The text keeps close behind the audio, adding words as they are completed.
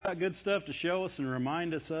Good stuff to show us and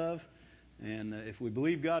remind us of. And if we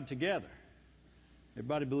believe God together,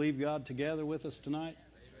 everybody believe God together with us tonight?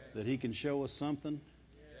 Amen. That He can show us something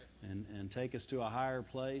and take us to a higher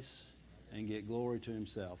place and get glory to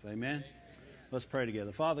Himself. Amen? Let's pray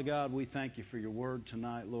together. Father God, we thank You for Your word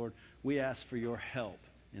tonight, Lord. We ask for Your help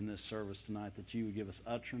in this service tonight, that You would give us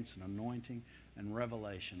utterance and anointing and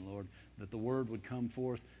revelation, Lord, that the word would come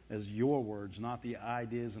forth as Your words, not the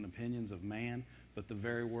ideas and opinions of man, but the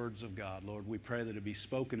very words of God. Lord, we pray that it be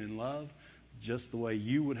spoken in love, just the way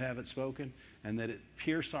You would have it spoken, and that it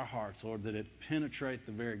pierce our hearts, Lord, that it penetrate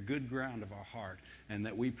the very good ground of our heart, and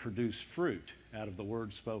that we produce fruit out of the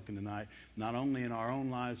word spoken tonight, not only in our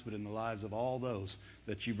own lives, but in the lives of all those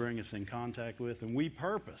that You bring us in contact with. And we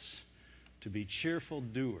purpose to be cheerful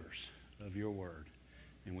doers of Your word.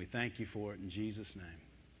 And we thank You for it in Jesus'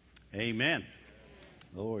 name. Amen.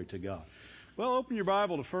 Glory to God. Well, open your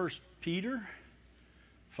Bible to 1 Peter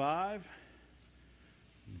 5,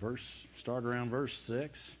 start around verse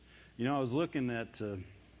 6. You know, I was looking at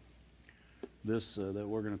this that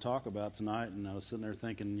we're going to talk about tonight, and I was sitting there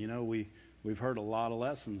thinking, you know, we've heard a lot of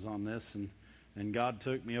lessons on this, and God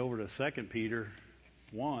took me over to 2 Peter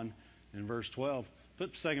 1 and verse 12.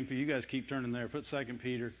 Put 2 Peter, you guys keep turning there. Put 2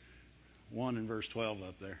 Peter 1 and verse 12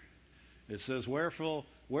 up there. It says, Wherefore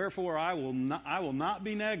I will not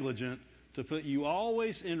be negligent to put you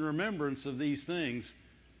always in remembrance of these things,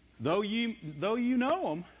 though you know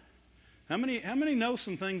them. How many know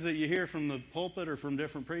some things that you hear from the pulpit or from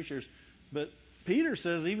different preachers? But Peter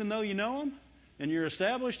says, even though you know them and you're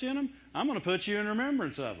established in them, I'm going to put you in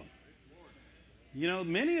remembrance of them. You know,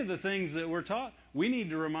 many of the things that we're taught, we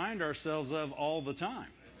need to remind ourselves of all the time.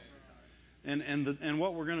 And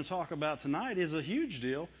what we're going to talk about tonight is a huge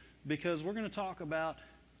deal, because we're going to talk about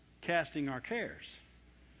casting our cares.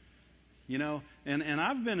 You know, and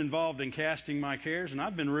I've been involved in casting my cares, and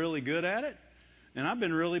I've been really good at it, and I've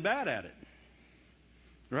been really bad at it.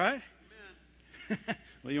 Right?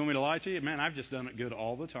 Well, you want me to lie to you? Man, I've just done it good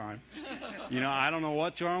all the time. You know, I don't know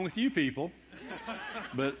what's wrong with you people,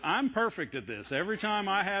 but I'm perfect at this. Every time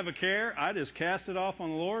I have a care, I just cast it off on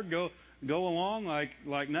the Lord, go along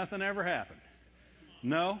like nothing ever happened.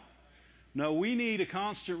 No, we need a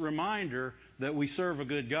constant reminder that we serve a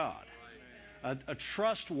good God, a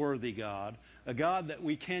trustworthy God, a God that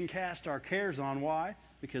we can cast our cares on. Why?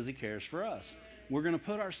 Because He cares for us. We're going to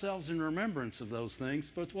put ourselves in remembrance of those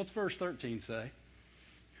things. But what's verse 13 say?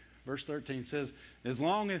 Verse 13 says, as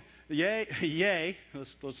long as, yea,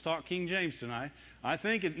 let's talk King James tonight. I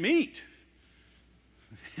think it meet.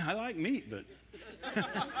 I like meat, but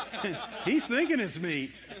He's thinking it's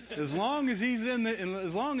meat. As long as He's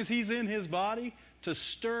in His body, to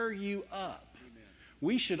stir you up.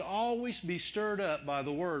 We should always be stirred up by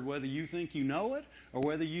the Word, whether you think you know it or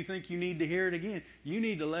whether you think you need to hear it again. You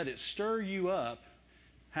need to let it stir you up.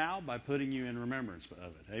 How? By putting you in remembrance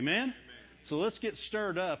of it. Amen? So let's get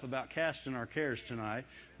stirred up about casting our cares tonight,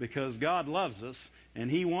 because God loves us and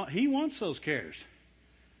He wants those cares.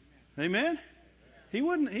 Amen? He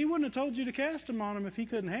wouldn't have told you to cast them on Him if He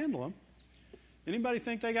couldn't handle them. Anybody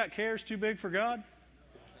think they got cares too big for God?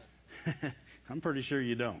 I'm pretty sure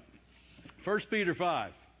you don't. 1 Peter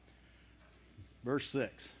 5, verse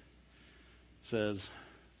 6 says,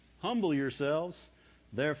 humble yourselves,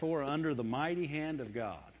 therefore, under the mighty hand of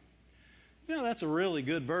God. You know, that's a really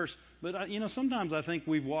good verse, but sometimes I think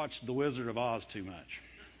we've watched The Wizard of Oz too much.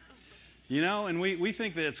 You know, and we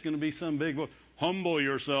think that it's going to be some big, humble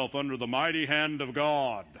yourself under the mighty hand of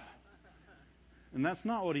God. And that's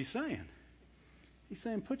not what He's saying. He's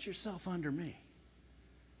saying, put yourself under me.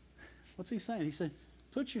 What's He saying? He said,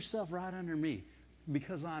 put yourself right under me,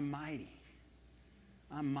 because I'm mighty.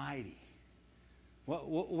 I'm mighty.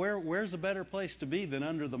 Where's a better place to be than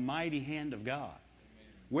under the mighty hand of God?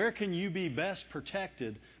 Where can you be best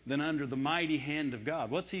protected than under the mighty hand of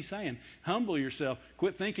God? What's He saying? Humble yourself.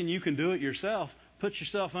 Quit thinking you can do it yourself. Put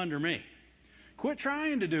yourself under me. Quit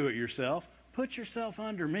trying to do it yourself. Put yourself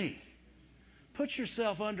under me. Put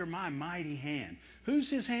yourself under my mighty hand. Who's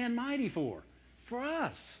His hand mighty for? For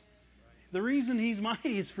us. The reason He's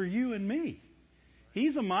mighty is for you and me.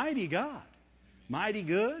 He's a mighty God. Mighty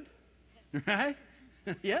good, right?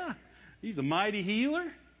 Yeah. He's a mighty healer.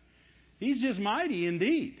 He's just mighty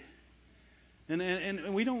indeed.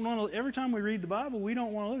 And we don't want to, every time we read the Bible, we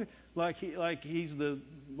don't want to look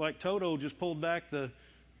like Toto just pulled back the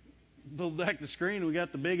screen. We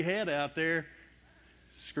got the big head out there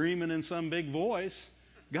screaming in some big voice.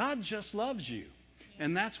 God just loves you.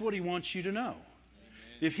 And that's what He wants you to know.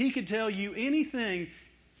 If He could tell you anything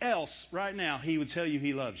else right now, He would tell you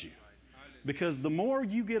He loves you. Because the more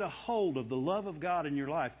you get a hold of the love of God in your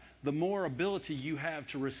life, the more ability you have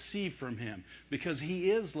to receive from Him. Because He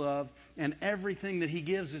is love, and everything that He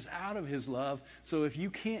gives is out of His love. So if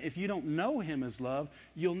you don't know Him as love,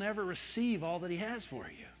 you'll never receive all that He has for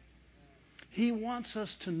you. He wants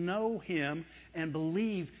us to know Him and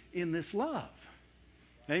believe in this love.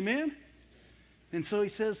 Amen? And so He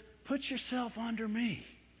says, put yourself under me.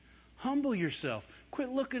 Humble yourself. Quit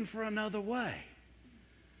looking for another way.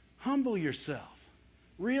 Humble yourself.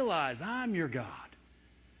 Realize I'm your God.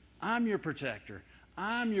 I'm your protector.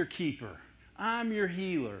 I'm your keeper. I'm your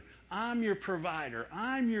healer. I'm your provider.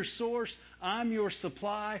 I'm your source. I'm your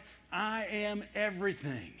supply. I am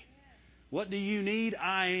everything. What do you need?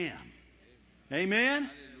 I am. Amen?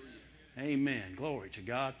 Hallelujah. Amen. Glory to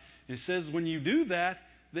God. And it says when you do that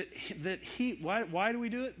He, why do we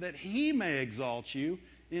do it? That He may exalt you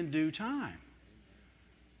in due time.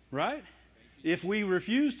 Right? If we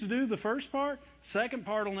refuse to do the first part, second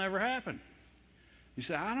part will never happen. You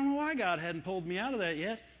say, I don't know why God hadn't pulled me out of that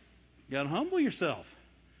yet. You got to humble yourself.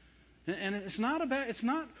 And it's not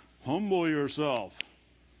humble yourself.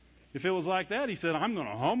 If it was like that, He said, I'm going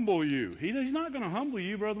to humble you. He's not going to humble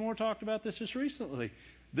you. Brother Moore talked about this just recently.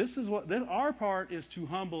 Our part is to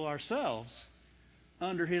humble ourselves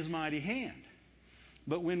under His mighty hand.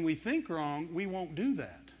 But when we think wrong, we won't do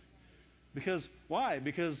that. Because why?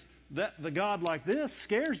 Because the God like this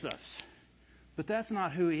scares us. But that's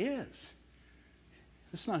not who He is.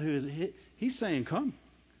 That's not who He is. He's saying, come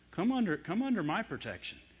under my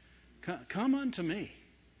protection. Come unto me.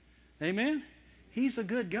 Amen? He's a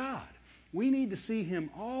good God. We need to see Him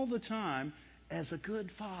all the time as a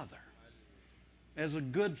good Father. As a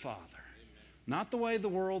good Father. Not the way the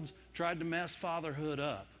world's tried to mess fatherhood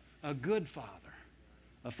up. A good Father.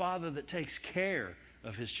 A Father that takes care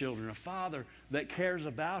of His children. A Father that cares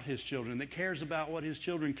about His children. That cares about what His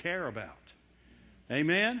children care about.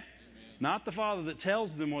 Amen? Not the Father that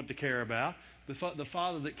tells them what to care about. The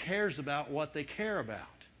Father that cares about what they care about.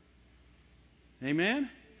 Amen?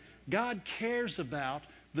 God cares about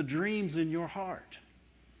the dreams in your heart.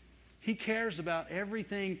 He cares about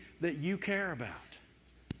everything that you care about.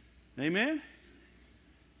 Amen?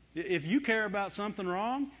 If you care about something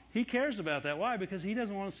wrong, He cares about that. Why? Because He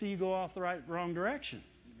doesn't want to see you go off the wrong direction.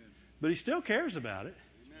 Amen. But He still cares about it.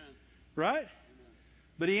 Amen. Right? Amen.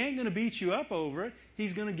 But He ain't going to beat you up over it.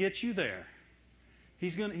 He's going to get you there.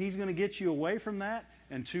 He's going to get you away from that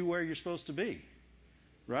and to where you're supposed to be.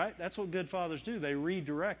 Right? That's what good fathers do. They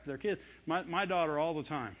redirect their kids. My daughter all the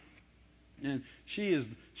time. And she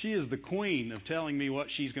is the queen of telling me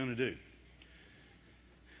what she's going to do.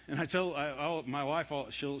 And my wife,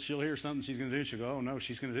 she'll hear something she's going to do. She'll go, oh, no,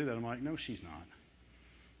 she's going to do that. I'm like, no, she's not.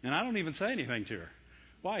 And I don't even say anything to her.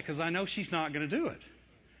 Why? Because I know she's not going to do it.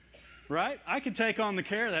 Right? I could take on the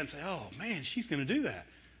care of that and say, oh, man, she's going to do that.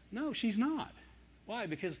 No, she's not. Why?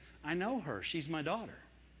 Because I know her. She's my daughter.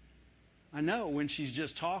 I know when she's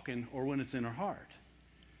just talking or when it's in her heart.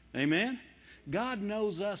 Amen? God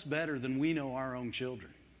knows us better than we know our own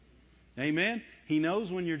children. Amen? He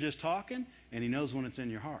knows when you're just talking, and He knows when it's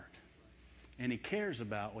in your heart. And He cares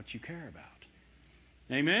about what you care about.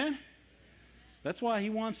 Amen? That's why He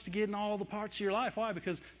wants to get in all the parts of your life. Why?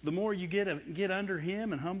 Because the more you get under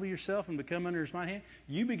Him and humble yourself and become under His mighty hand,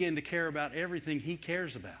 you begin to care about everything He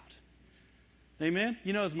cares about. Amen?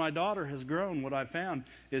 You know, as my daughter has grown, what I've found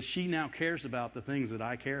is she now cares about the things that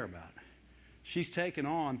I care about. She's taken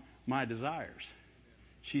on my desires.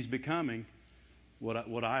 She's becoming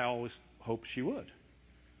what I always hoped she would.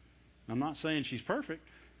 I'm not saying she's perfect.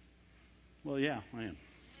 Well, yeah, I am.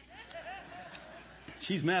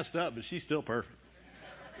 She's messed up, but she's still perfect.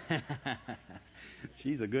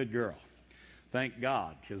 She's a good girl. Thank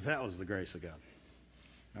God, because that was the grace of God.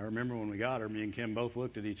 I remember when we got her, me and Kim both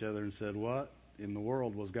looked at each other and said, what in the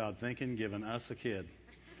world was God thinking, giving us a kid?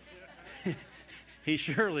 He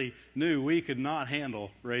surely knew we could not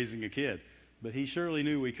handle raising a kid, but He surely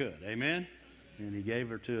knew we could. Amen? And He gave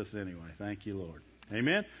her to us anyway. Thank you, Lord.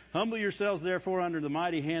 Amen? Humble yourselves, therefore, under the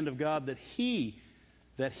mighty hand of God, that He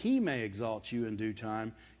may exalt you in due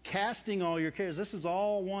time, casting all your cares. This is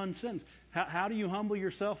all one sentence. How do you humble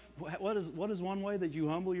yourself? What is one way that you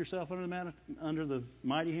humble yourself under the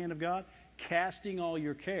mighty hand of God? Casting all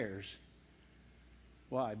your cares.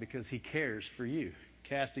 Why? Because He cares for you.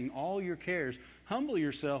 Casting all your cares. Humble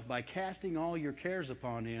yourself by casting all your cares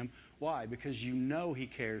upon Him. Why? Because you know He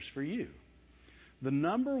cares for you. The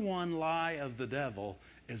number one lie of the devil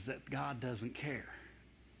is that God doesn't care.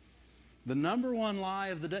 The number one lie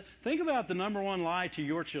of the devil. Think about the number one lie to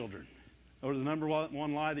your children. Or the number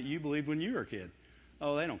one lie that you believed when you were a kid.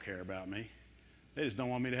 Oh, they don't care about me. They just don't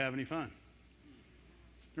want me to have any fun.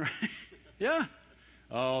 Right? Yeah.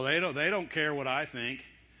 Oh, they don't care what I think.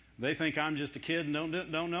 They think I'm just a kid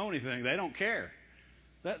and don't know anything. They don't care.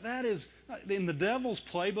 That is in the devil's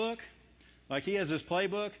playbook. Like he has this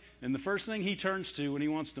playbook, and the first thing he turns to when he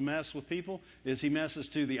wants to mess with people is he messes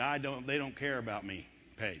to the they don't care about me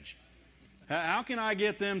page. How can I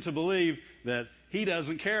get them to believe that he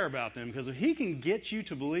doesn't care about them? Because if he can get you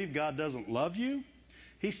to believe God doesn't love you,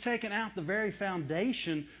 he's taken out the very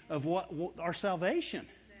foundation of what our salvation.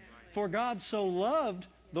 For God so loved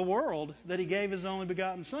the world that he gave his only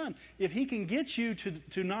begotten Son. If he can get you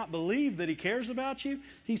to not believe that he cares about you,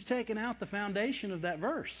 he's taken out the foundation of that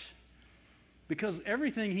verse. Because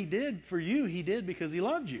everything he did for you, he did because he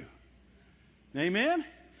loved you. Amen?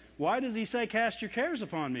 Why does he say, cast your cares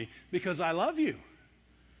upon me? Because I love you.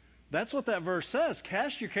 That's what that verse says.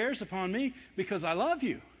 Cast your cares upon me because I love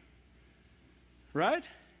you. Right?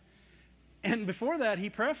 And before that, he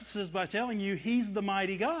prefaces by telling you he's the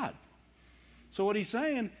mighty God. So what he's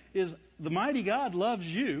saying is the mighty God loves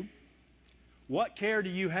you. What care do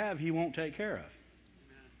you have he won't take care of?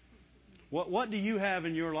 What do you have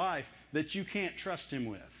in your life that you can't trust him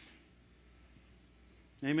with?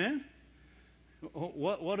 Amen?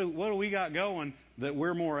 What do we got going that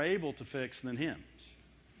we're more able to fix than him?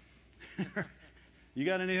 You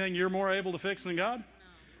got anything you're more able to fix than God? No.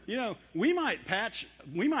 You know, we might patch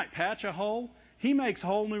a hole. He makes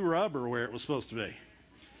whole new rubber where it was supposed to be.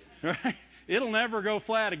 Right? It'll never go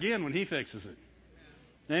flat again when he fixes it.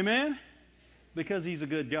 Amen? Because he's a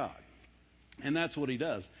good God. And that's what he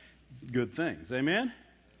does. Good things. Amen?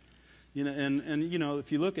 You know, and you know,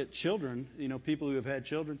 if you look at children, you know, people who have had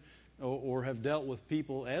children or have dealt with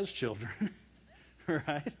people as children,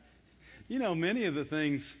 right? You know, many of the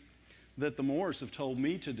things that the Moores have told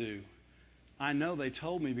me to do, I know they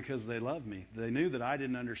told me because they loved me. They knew that I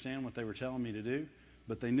didn't understand what they were telling me to do,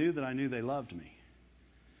 but they knew that I knew they loved me.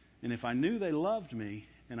 And if I knew they loved me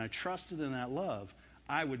and I trusted in that love,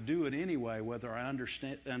 I would do it anyway, whether I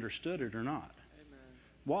understood it or not. Amen.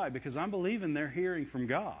 Why? Because I'm believing they're hearing from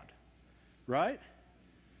God. Right?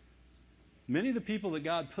 Many of the people that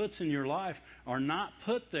God puts in your life are not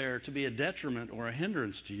put there to be a detriment or a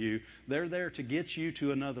hindrance to you. They're there to get you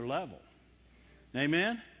to another level.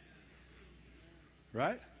 Amen?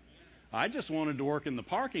 Right? I just wanted to work in the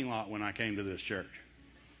parking lot when I came to this church.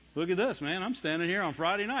 Look at this, man. I'm standing here on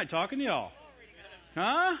Friday night talking to y'all.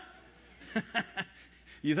 Huh?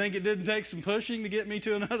 You think it didn't take some pushing to get me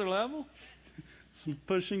to another level? Some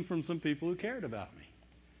pushing from some people who cared about me.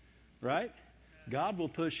 Right? God will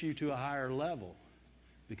push you to a higher level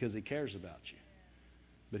because he cares about you.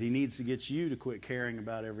 But he needs to get you to quit caring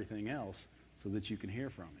about everything else so that you can hear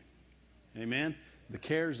from him. Amen? The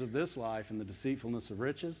cares of this life and the deceitfulness of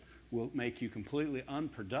riches will make you completely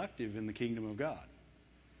unproductive in the kingdom of God.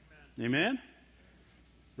 Amen?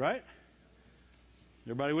 Right?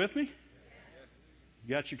 Everybody with me? You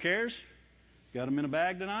got your cares? Got them in a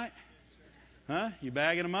bag tonight? Huh? You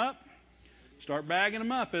bagging them up? Start bagging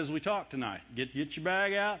them up as we talk tonight. Get your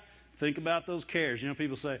bag out. Think about those cares. You know,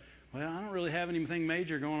 people say, well, I don't really have anything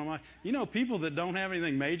major going on. You know, people that don't have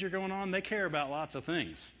anything major going on, they care about lots of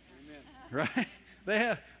things. Amen.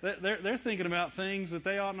 Right? They're thinking about things that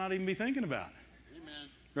they ought not even be thinking about. Amen.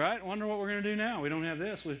 Right? Wonder what we're going to do now. We don't have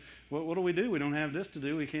this. What do we do? We don't have this to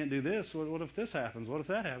do. We can't do this. What if this happens? What if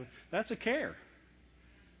that happens? That's a care.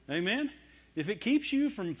 Amen? If it keeps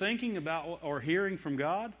you from thinking about or hearing from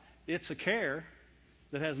God, it's a care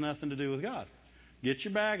that has nothing to do with God. Get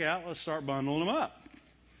your bag out. Let's start bundling them up.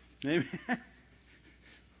 Amen.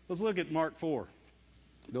 Let's look at Mark 4.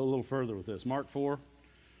 Go a little further with this. Mark 4,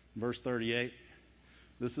 verse 38.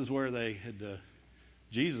 This is where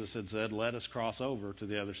Jesus had said, let us cross over to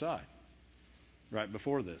the other side. Right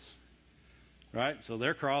before this. Right? So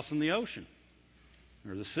they're crossing the ocean.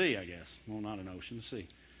 Or the sea, I guess. Well, not an ocean, the sea.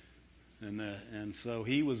 And so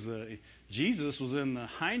Jesus was in the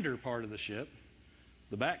hinder part of the ship,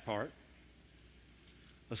 the back part,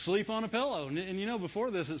 asleep on a pillow. And you know,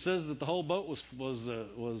 before this, it says that the whole boat was full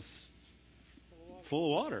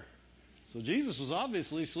of water. So Jesus was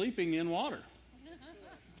obviously sleeping in water,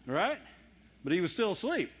 right? But he was still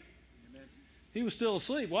asleep. He was still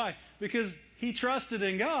asleep. Why? Because he trusted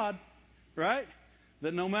in God, right?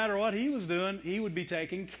 That no matter what he was doing, he would be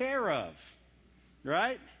taken care of,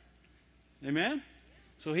 right? Amen?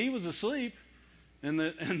 So he was asleep, and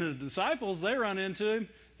the disciples, they run into him,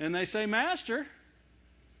 and they say, Master,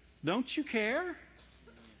 don't you care?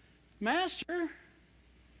 Master,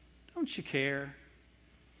 don't you care?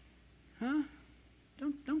 Huh?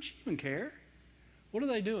 Don't you even care? What are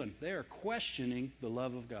they doing? They are questioning the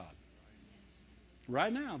love of God.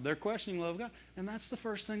 Right now, they're questioning the love of God. And that's the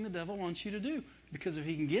first thing the devil wants you to do. Because if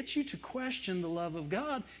he can get you to question the love of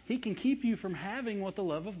God, he can keep you from having what the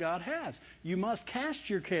love of God has. You must cast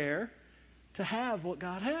your care to have what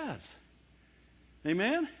God has.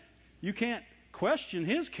 Amen? You can't question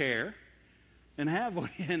his care and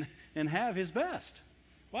have his best.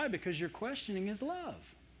 Why? Because you're questioning his love.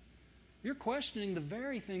 You're questioning the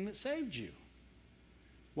very thing that saved you.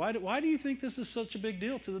 Why do you think this is such a big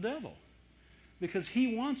deal to the devil? Because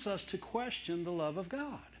he wants us to question the love of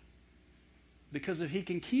God. Because if he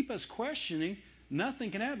can keep us questioning, nothing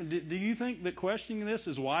can happen. Do you think that questioning this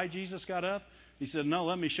is why Jesus got up? He said, no,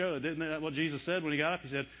 let me show you. Isn't that what Jesus said when he got up? He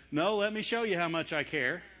said, no, let me show you how much I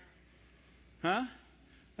care. Huh?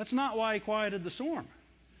 That's not why he quieted the storm.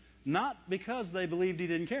 Not because they believed he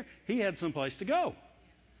didn't care. He had someplace to go.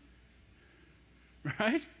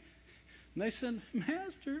 Right? And they said,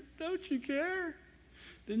 Master, don't you care?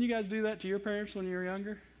 Didn't you guys do that to your parents when you were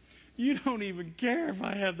younger? You don't even care if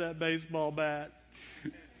I have that baseball bat.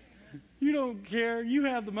 You don't care. You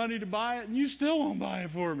have the money to buy it, and you still won't buy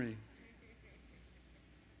it for me.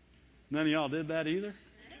 None of y'all did that either?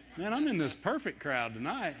 Man, I'm in this perfect crowd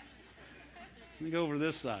tonight. Let me go over to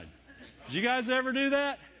this side. Did you guys ever do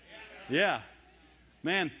that? Yeah.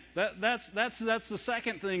 Man, that's the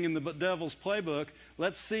second thing in the devil's playbook.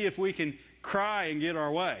 Let's see if we can cry and get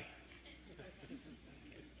our way.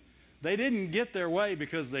 They didn't get their way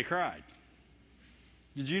because they cried.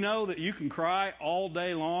 Did you know that you can cry all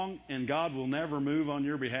day long and God will never move on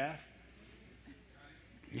your behalf?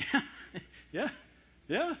 Yeah.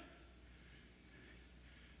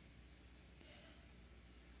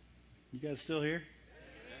 You guys still here?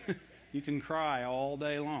 You can cry all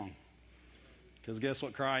day long. Because guess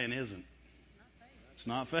what crying isn't? It's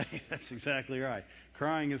not faith. That's exactly right.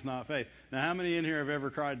 Crying is not faith. Now, how many in here have ever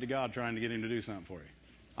cried to God trying to get him to do something for you?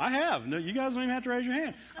 I have. No, you guys don't even have to raise your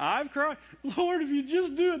hand. I've cried, Lord, if you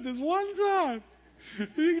just do it this one time,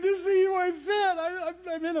 if you can just see your way fit.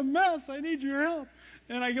 I'm in a mess. I need your help.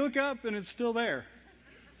 And I look up and it's still there.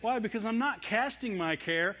 Why? Because I'm not casting my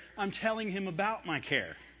care. I'm telling him about my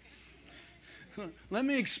care. Let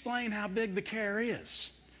me explain how big the care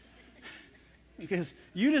is. Because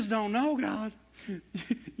you just don't know, God.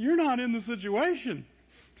 You're not in the situation.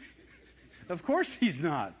 Of course he's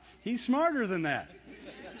not. He's smarter than that.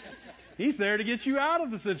 He's there to get you out of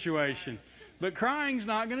the situation. But crying's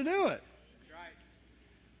not going to do it.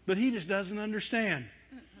 But he just doesn't understand.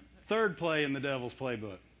 Third play in the devil's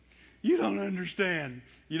playbook. You don't understand.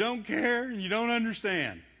 You don't care, and you don't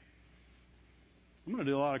understand. I'm going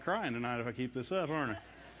to do a lot of crying tonight if I keep this up, aren't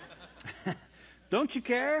I? Don't you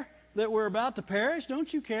care that we're about to perish?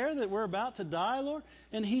 Don't you care that we're about to die, Lord?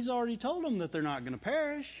 And he's already told them that they're not going to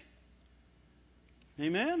perish.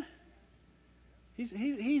 Amen?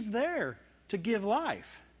 He's there to give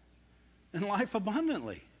life, and life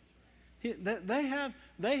abundantly. They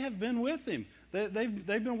have been with him. They've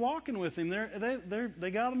been walking with him.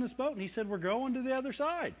 They got on this boat, and he said, "We're going to the other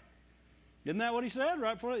side." Isn't that what he said?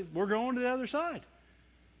 Right before we're going to the other side.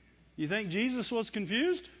 You think Jesus was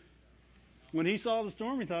confused when he saw the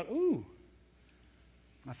storm? He thought, "Ooh,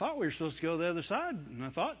 I thought we were supposed to go to the other side, and I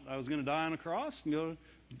thought I was going to die on a cross and go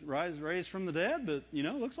raised from the dead, but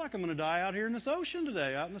looks like I'm going to die out here in this ocean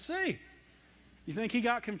today, out in the sea." You think he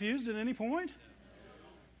got confused at any point?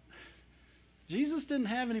 Jesus didn't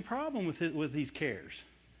have any problem with these cares.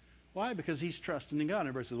 Why? Because he's trusting in God. And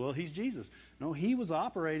everybody says, well, he's Jesus. No, he was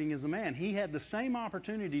operating as a man. He had the same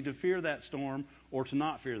opportunity to fear that storm or to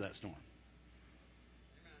not fear that storm.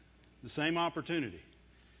 The same opportunity.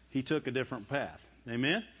 He took a different path.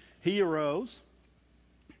 Amen? He arose.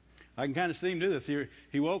 I can kind of see him do this.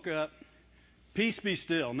 He woke up. Peace be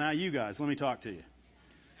still. Now you guys, let me talk to you.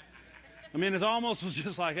 I mean, it almost was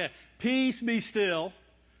just like that. Peace be still.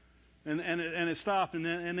 And it stopped, and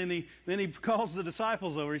then he calls the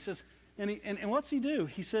disciples over. He says, and what's he do?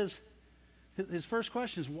 He says, his first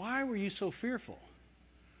question is, why were you so fearful?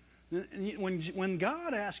 When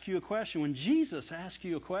God asks you a question, when Jesus asks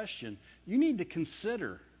you a question, you need to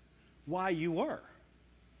consider why you were,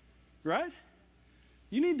 right?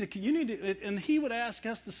 You need to, and he would ask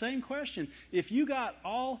us the same question. If you got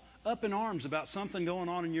all up in arms about something going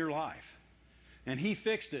on in your life, and he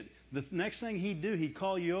fixed it, the next thing he'd do, he'd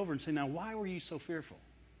call you over and say, now, why were you so fearful?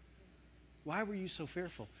 Why were you so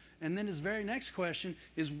fearful? And then his very next question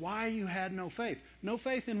is why you had no faith. No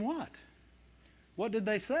faith in what? What did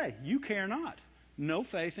they say? You care not. No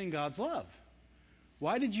faith in God's love.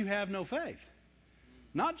 Why did you have no faith?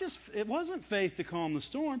 It wasn't faith to calm the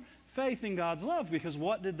storm, faith in God's love, because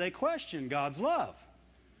what did they question? God's love.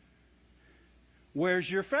 Where's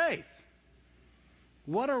your faith?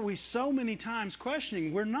 What are we so many times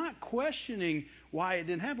questioning? We're not questioning why it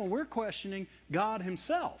didn't happen. We're questioning God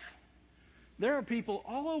himself. There are people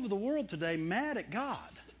all over the world today mad at God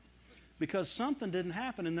because something didn't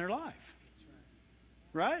happen in their life.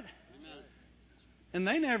 Right? And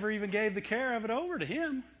they never even gave the care of it over to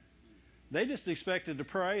him. They just expected to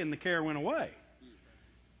pray and the care went away.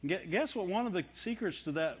 Guess what one of the secrets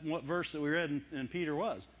to that what verse that we read in Peter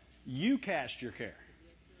was? You cast your care.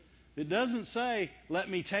 It doesn't say, let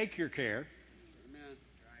me take your care.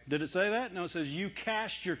 Did it say that? No, it says you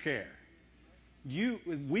cast your care.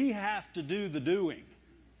 We have to do the doing.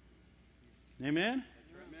 Amen?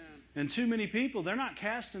 And too many people, they're not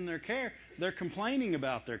casting their care. They're complaining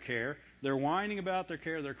about their care. They're whining about their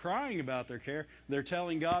care. They're crying about their care. They're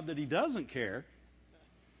telling God that he doesn't care.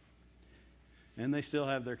 And they still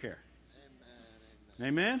have their care.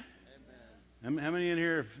 Amen? Amen? How many in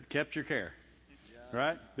here have kept your care?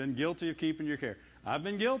 Right? Been guilty of keeping your care. I've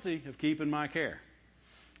been guilty of keeping my care.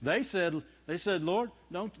 They said, Lord,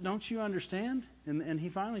 don't you understand? And he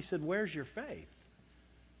finally said, where's your faith?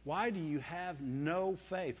 Why do you have no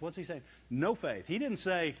faith? What's he saying? No faith. He didn't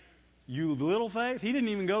say, you little faith. He didn't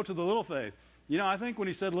even go to the little faith. You know, I think when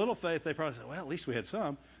he said little faith, they probably said, well, at least we had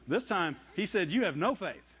some. This time, he said, you have no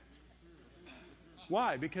faith.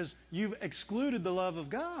 Why? Because you've excluded the love of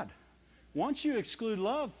God. Once you exclude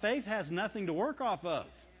love, faith has nothing to work off of.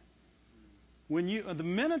 The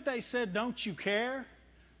minute they said, don't you care,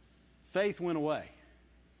 faith went away.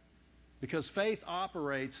 Because faith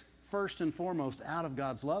operates first and foremost out of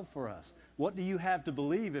God's love for us. What do you have to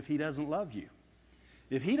believe if he doesn't love you?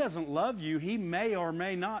 If he doesn't love you, he may or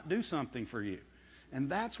may not do something for you. And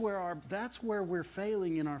that's where we're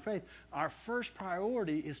failing in our faith. Our first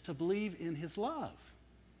priority is to believe in his love.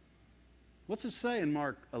 What's it say in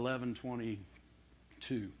Mark 11:22?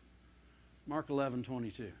 Mark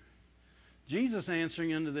 11:22. Jesus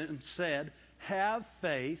answering unto them said, have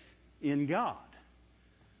faith in God.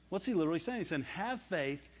 What's he literally saying? He's saying, have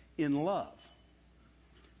faith in love.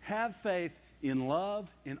 Have faith in love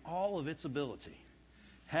in all of its ability.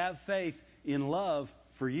 Have faith in love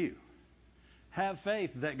for you. Have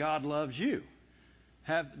faith that God loves you.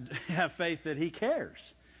 Have faith that he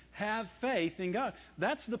cares. Have faith in God.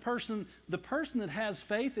 That's the person that has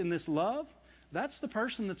faith in this love, that's the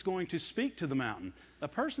person that's going to speak to the mountain. A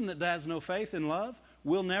person that has no faith in love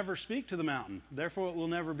will never speak to the mountain. Therefore, it will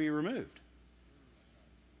never be removed.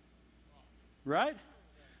 Right?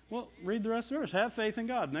 Well, read the rest of the verse. Have faith in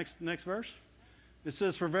God. Next verse. It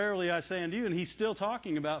says, for verily I say unto you, and he's still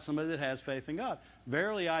talking about somebody that has faith in God.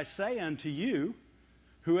 Verily I say unto you,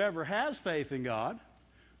 whoever has faith in God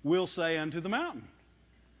will say unto the mountain.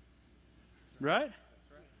 Right? That's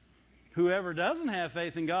right. Whoever doesn't have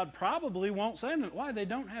faith in God probably won't say it. Why? They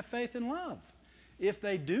don't have faith in love. If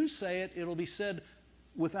they do say it, it'll be said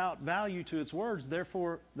without value to its words.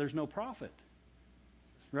 Therefore, there's no profit.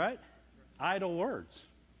 Right? Idle words.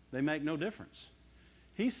 They make no difference.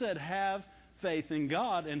 He said, have faith in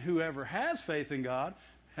God, and whoever has faith in God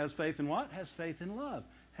has faith in what? Has faith in love.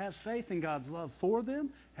 Has faith in God's love for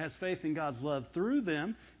them, has faith in God's love through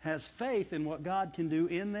them, has faith in what God can do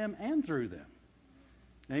in them and through them.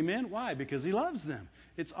 Amen? Why? Because he loves them.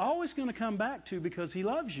 It's always going to come back to because he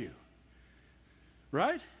loves you.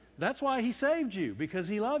 Right? That's why he saved you, because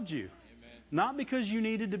he loved you. Amen. Not because you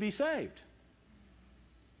needed to be saved.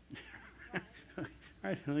 All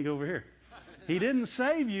right, let me go over here. He didn't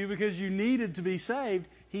save you because you needed to be saved.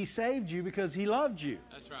 He saved you because he loved you.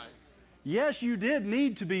 That's right. Yes, you did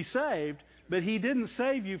need to be saved, but he didn't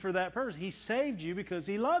save you for that purpose. He saved you because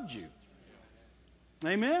he loved you.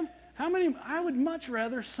 Amen? I would much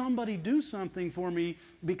rather somebody do something for me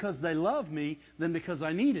because they love me than because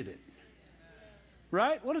I needed it.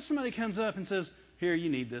 Right? What if somebody comes up and says, here, you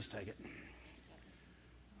need this, take it.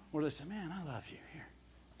 Or they say, man, I love you. Here,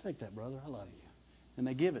 take that, brother, I love you. And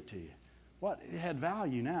they give it to you. What? It had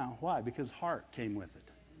value now. Why? Because heart came with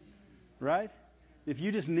it. Right? If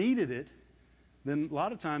you just needed it, then a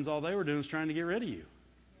lot of times all they were doing is trying to get rid of you.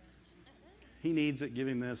 He needs it, give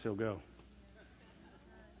him this, he'll go.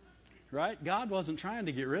 Right? God wasn't trying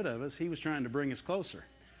to get rid of us. He was trying to bring us closer.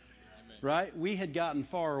 Amen. Right? We had gotten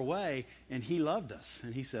far away, and he loved us.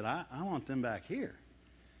 And he said, I want them back here.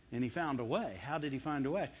 And he found a way. How did he find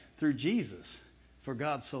a way? Through Jesus. For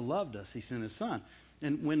God so loved us, he sent his son.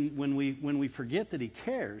 And when we forget that he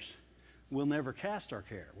cares, we'll never cast our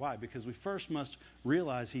care. Why? Because we first must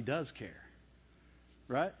realize he does care.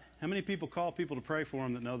 Right? How many people call people to pray for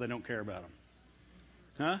them that know they don't care about them?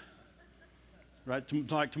 Huh?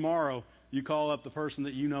 Right? Like tomorrow, you call up the person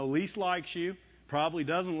that you know least likes you, probably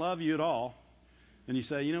doesn't love you at all, and you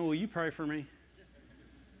say, will you pray for me?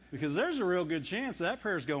 Because there's a real good chance that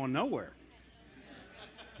prayer's going nowhere.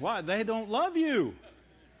 Why? They don't love you.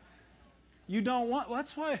 You don't want.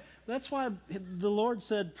 That's why the Lord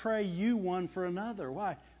said, pray you one for another.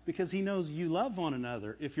 Why? Because He knows you love one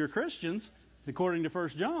another. If you're Christians, according to 1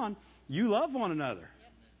 John, you love one another.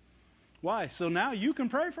 Why? So now you can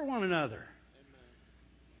pray for one another. Amen.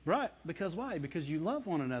 Right? Because why? Because you love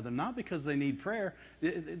one another, not because they need prayer.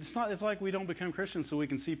 It's like we don't become Christians so we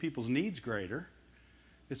can see people's needs greater.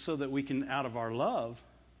 It's so that we can, out of our love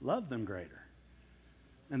them greater.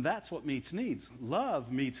 And that's what meets needs.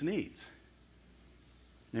 Love meets needs.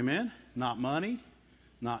 Amen? Not money,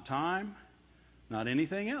 not time, not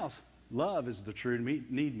anything else. Love is the true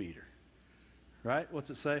need meter. Right? What's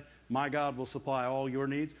it say? My God will supply all your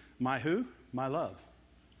needs. My who? My love.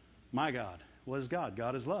 My God. What is God?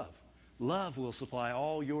 God is love. Love will supply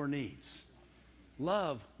all your needs.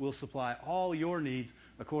 Love will supply all your needs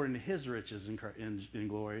according to His riches in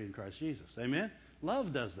glory in Christ Jesus. Amen?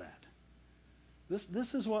 Love does that.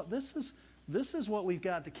 This is what we've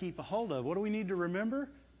got to keep a hold of. What do we need to remember?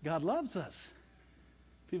 God loves us.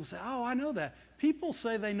 People say, oh, I know that. People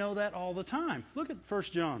say they know that all the time. Look at 1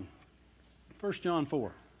 John. 1 John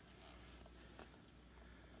 4.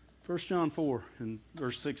 1 John 4 in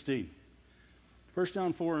verse 16. 1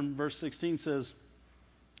 John 4 in verse 16 says,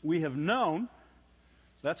 we have known,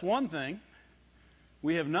 that's one thing,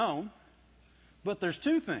 we have known, but there's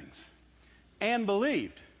two things, and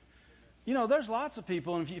believed. You know, there's lots of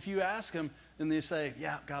people, and if you ask them, and they say,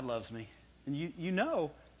 yeah, God loves me. And you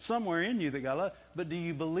know somewhere in you that God loves, but do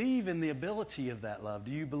you believe in the ability of that love?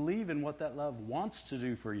 Do you believe in what that love wants to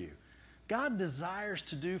do for you? God desires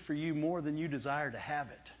to do for you more than you desire to have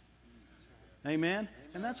it. Amen?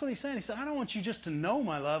 And that's what He's saying. He said, I don't want you just to know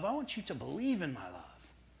my love. I want you to believe in my love.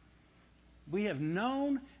 We have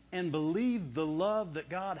known and believed the love that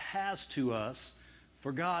God has to us,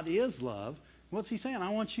 for God is love. What's He saying?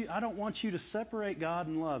 I don't want you to separate God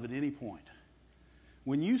and love at any point.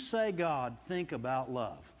 When you say God, think about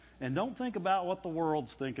love. And don't think about what the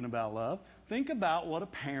world's thinking about love. Think about what a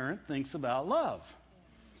parent thinks about love.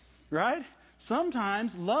 Right?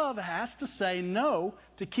 Sometimes love has to say no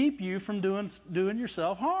to keep you from doing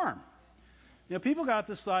yourself harm. You know, people got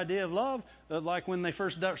this idea of love like when they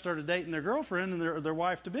first started dating their girlfriend and their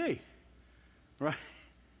wife-to-be. Right?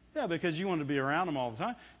 Yeah, because you wanted to be around them all the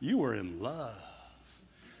time. You were in love.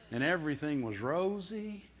 And everything was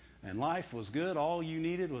rosy and life was good. All you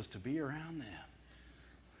needed was to be around them.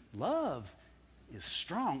 Love is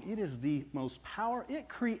strong. It is the most power. It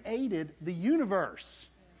created the universe.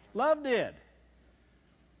 Love did.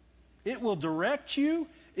 It will direct you.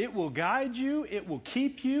 It will guide you. It will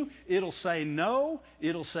keep you. It'll say no.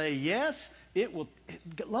 It'll say yes.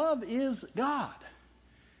 Love is God.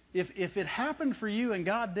 If it happened for you and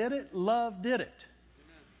God did it, love did it.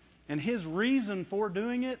 And His reason for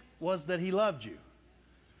doing it was that He loved you.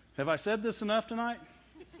 Have I said this enough tonight?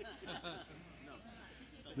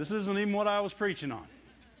 This isn't even what I was preaching on.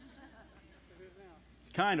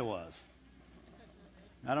 Kind of was.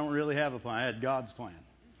 I don't really have a plan. I had God's plan.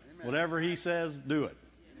 Amen. Whatever He says, do it.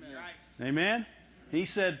 Amen. Amen? He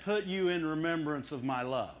said, put you in remembrance of my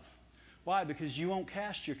love. Why? Because you won't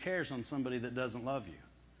cast your cares on somebody that doesn't love you.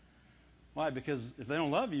 Why? Because if they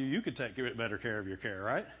don't love you, you could take better care of your care,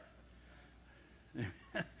 right?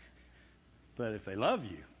 But if they love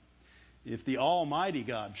you, if the Almighty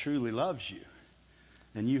God truly loves you,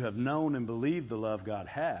 and you have known and believed the love God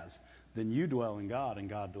has, then you dwell in God and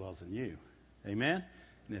God dwells in you. Amen?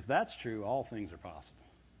 And if that's true, all things are possible.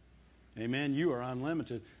 Amen? You are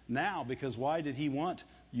unlimited now, because why did He want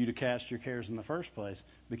you to cast your cares in the first place?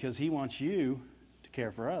 Because He wants you to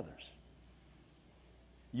care for others.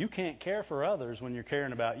 You can't care for others when you're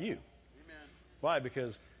caring about you. Amen. Why?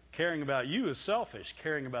 Because caring about you is selfish.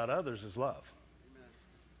 Caring about others is love. Amen.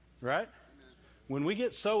 Right? Amen. When we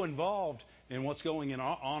get so involved in what's going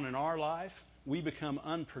on in our life, we become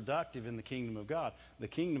unproductive in the kingdom of God. The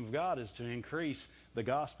kingdom of God is to increase the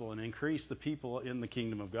gospel and increase the people in the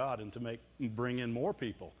kingdom of God and to bring in more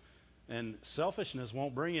people. And selfishness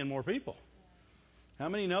won't bring in more people. How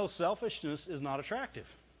many know selfishness is not attractive?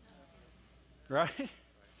 Right?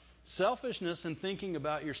 Selfishness and thinking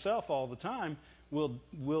about yourself all the time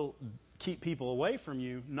will keep people away from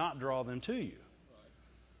you, not draw them to you.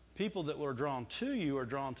 People that were drawn to you are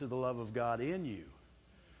drawn to the love of God in you.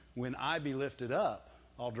 When I be lifted up,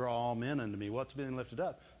 I'll draw all men unto me. What's being lifted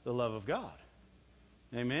up? The love of God.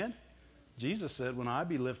 Amen? Jesus said, when I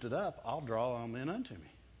be lifted up, I'll draw all men unto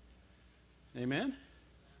me. Amen?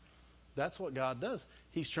 That's what God does.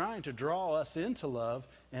 He's trying to draw us into love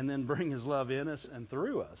and then bring His love in us and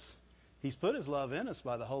through us. He's put His love in us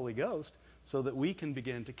by the Holy Ghost so that we can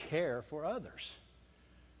begin to care for others,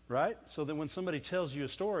 right? So that when somebody tells you a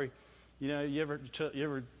story, you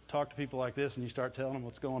ever talk to people like this and you start telling them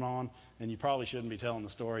what's going on, and you probably shouldn't be telling the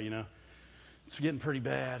story, It's getting pretty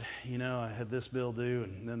bad. I had this bill due,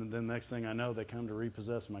 and then the next thing I know, they come to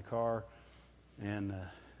repossess my car, and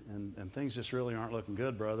things just really aren't looking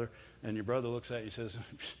good, brother. And your brother looks at you and says,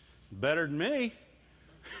 better than me.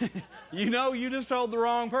 You just told the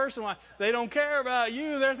wrong person. Why? They don't care about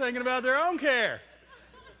you. They're thinking about their own care.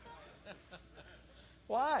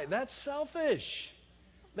 Why? That's selfish.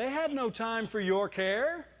 They had no time for your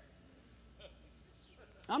care.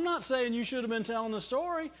 I'm not saying you should have been telling the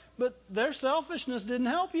story, but their selfishness didn't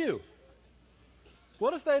help you.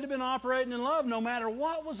 What if they'd have been operating in love? No matter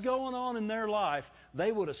what was going on in their life,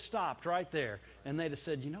 they would have stopped right there, and they'd have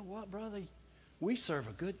said, you know what, brother? We serve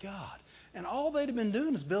a good God. And all they'd have been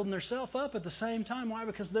doing is building themselves up at the same time. Why?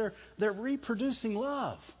 Because they're reproducing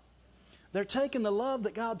love. They're taking the love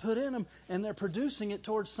that God put in them, and they're producing it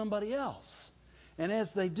towards somebody else. And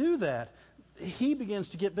as they do that, he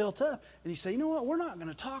begins to get built up. And you say, you know what? We're not going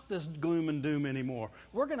to talk this gloom and doom anymore.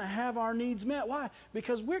 We're going to have our needs met. Why?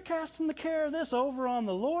 Because we're casting the care of this over on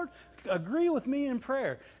the Lord. Agree with me in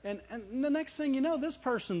prayer. And the next thing you know, this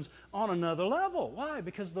person's on another level. Why?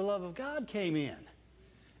 Because the love of God came in.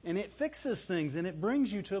 And it fixes things, and it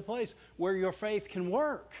brings you to a place where your faith can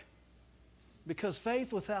work. Because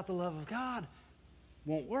faith without the love of God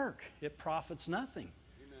won't work. It profits nothing.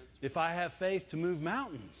 Amen. If I have faith to move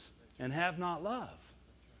mountains and have not love.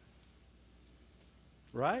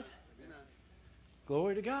 Right? Amen.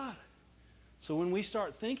 Glory to God. So when we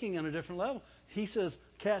start thinking on a different level, he says,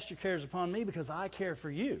 cast your cares upon me because I care for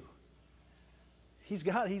you. He's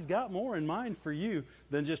got more in mind for you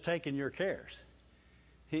than just taking your cares.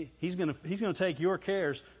 He's going to take your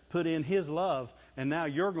cares, put in his love, and now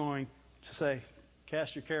you're going to say,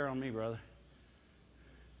 cast your care on me, brother.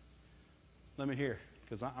 Let me hear,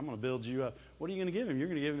 because I'm going to build you up. What are you going to give him? You're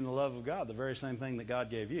going to give him the love of God, the very same thing that God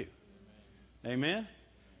gave you. Amen? Amen?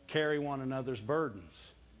 Carry one another's burdens.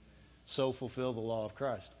 So fulfill the law of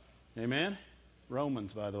Christ. Amen?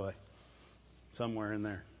 Romans, by the way. Somewhere in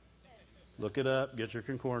there. Look it up. Get your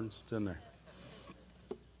concordance. It's in there.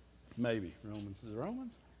 Maybe. Romans. Is it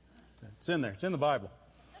Romans? It's in there. It's in the Bible.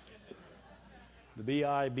 The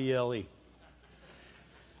Bible.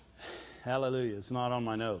 Hallelujah. It's not on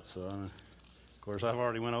my notes. So, of course, I've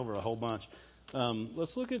already went over a whole bunch.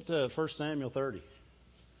 Let's look at 1 Samuel 30.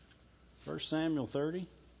 1 Samuel 30.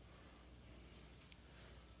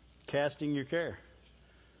 Casting your care.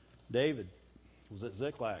 David was at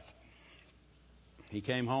Ziklag. He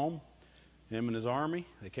came home. Him and his army,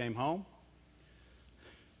 they came home.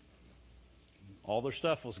 All their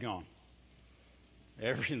stuff was gone.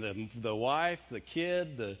 The wife, the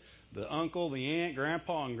kid, the uncle, the aunt,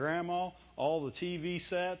 grandpa, and grandma, all the TV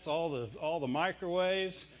sets, all the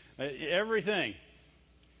microwaves, everything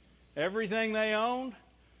they owned,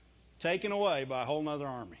 taken away by a whole other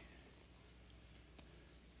army.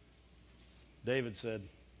 David said,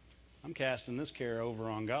 "I'm casting this care over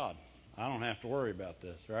on God. I don't have to worry about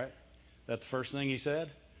this." Right? That's the first thing he said?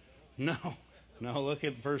 No. Look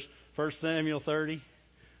at 1 Samuel 30,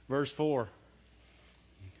 verse 4.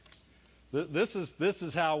 This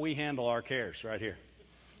is how we handle our cares right here.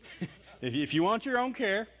 If you want your own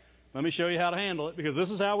care, let me show you how to handle it, because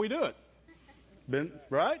this is how we do it.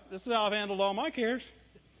 Right? This is how I've handled all my cares.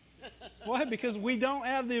 Why? Because we don't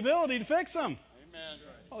have the ability to fix them.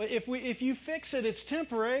 Amen. If you fix it, it's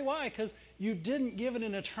temporary. Why? Because you didn't give it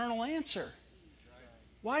an eternal answer.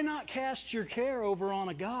 Why not cast your care over on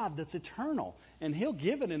a God that's eternal, and he'll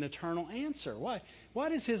give it an eternal answer? Why?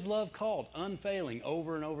 What is his love called? Unfailing,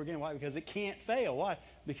 over and over again. Why? Because it can't fail. Why?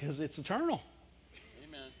 Because it's eternal.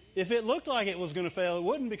 Amen. If it looked like it was going to fail, it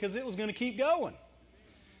wouldn't, because it was going to keep going.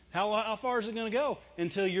 How far is it going to go?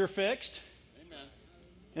 Until you're fixed. Amen.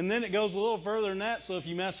 And then it goes a little further than that, so if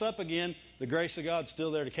you mess up again, the grace of God's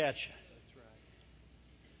still there to catch you. That's right.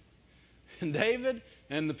 And David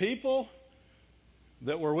and the people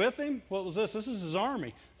that were with him, what was this? This is his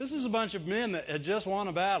army. This is a bunch of men that had just won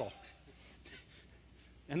a battle.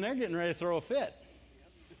 And they're getting ready to throw a fit.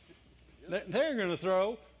 They're going to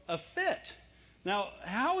throw a fit. Now,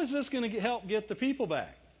 how is this going to help get the people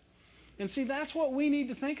back? And see, that's what we need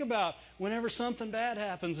to think about whenever something bad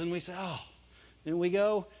happens and we say, and we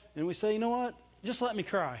go and we say, you know what? Just let me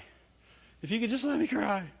cry. If you could just let me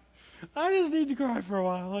cry. I just need to cry for a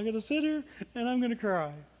while. I'm going to sit here and I'm going to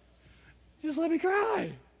cry. Just let me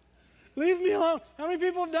cry. Leave me alone. How many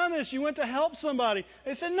people have done this? You went to help somebody.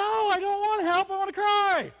 They said, no, I don't want help. I want to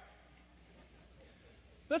cry.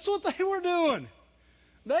 That's what they were doing.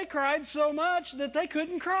 They cried so much that they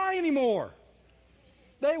couldn't cry anymore.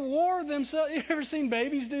 They wore themselves. You ever seen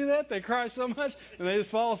babies do that? They cry so much and they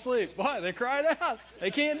just fall asleep. Why? They cried out.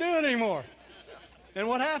 They can't do it anymore. And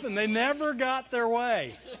what happened? They never got their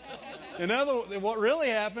way. What really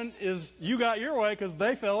happened is you got your way because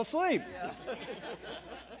they fell asleep.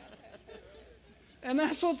 And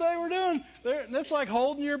that's what they were doing. That's like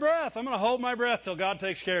holding your breath. I'm going to hold my breath till God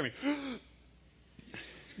takes care of me.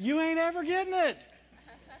 You ain't ever getting it.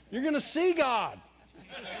 You're going to see God.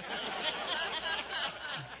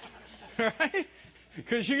 Right?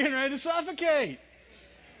 Because you're getting ready to suffocate.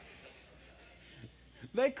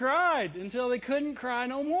 They cried until they couldn't cry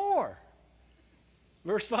no more.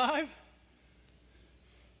 Verse 5.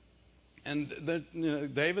 And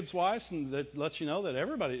David's wife, and that lets you know that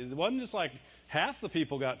everybody, it wasn't just like half the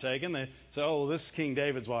people got taken. They said, oh, this is King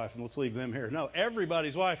David's wife, and let's leave them here. No,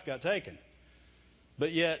 everybody's wife got taken.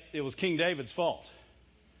 But yet, it was King David's fault.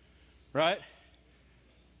 Right?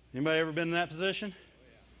 Anybody ever been in that position?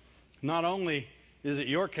 Not only is it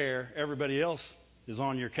your care, everybody else is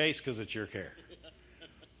on your case because it's your care.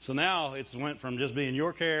 So now it's went from just being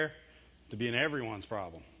your care to being everyone's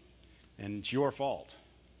problem. And it's your fault.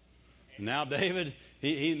 And now David,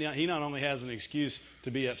 he not only has an excuse to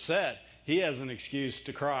be upset, he has an excuse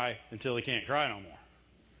to cry until he can't cry no more.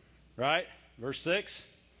 Right? Verse 6.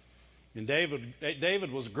 And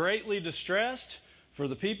David was greatly distressed, for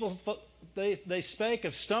the people, they spake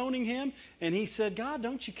of stoning him. And he said, God,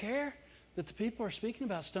 don't you care that the people are speaking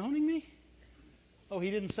about stoning me? Oh, he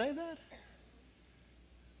didn't say that?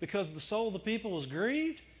 Because the soul of the people was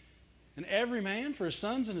grieved, and every man for his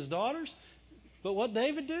sons and his daughters. But what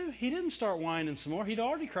David do? He didn't start whining some more. He'd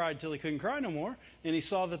already cried till he couldn't cry no more, and he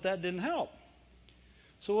saw that didn't help.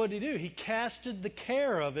 So what did he do? He casted the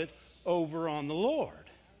care of it over on the Lord.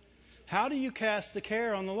 How do you cast the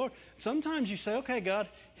care on the Lord? Sometimes you say, okay, God,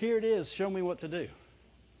 here it is. Show me what to do.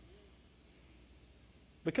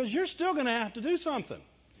 Because you're still going to have to do something.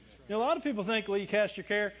 You know, a lot of people think, well, you cast your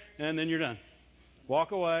care and then you're done.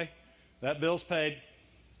 Walk away. That bill's paid.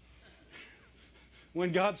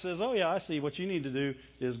 When God says, oh, yeah, I see. What you need to do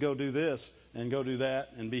is go do this and go do that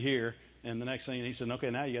and be here. And the next thing, he said, okay,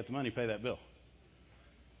 now you got the money, pay that bill.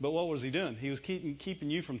 But what was he doing? He was keeping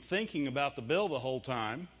you from thinking about the bill the whole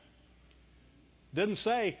time. Didn't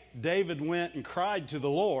say David went and cried to the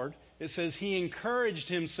Lord. It says he encouraged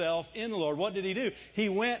himself in the Lord. What did he do? He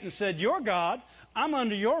went and said, you're God. I'm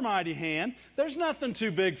under your mighty hand. There's nothing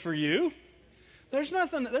too big for you. There's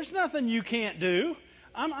nothing you can't do.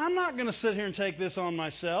 I'm not going to sit here and take this on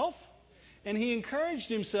myself. And he encouraged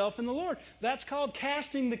himself in the Lord. That's called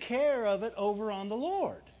casting the care of it over on the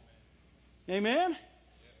Lord. Amen?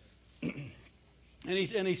 And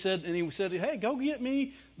he said, hey, go get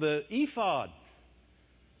me the ephod.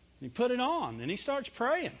 And he put it on, and he starts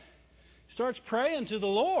praying. He starts praying to the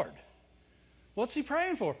Lord. What's he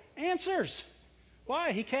praying for? Answers.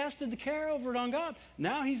 Why? He casted the care over it on God.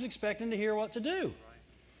 Now he's expecting to hear what to do.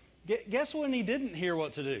 Guess when he didn't hear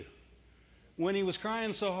what to do? When he was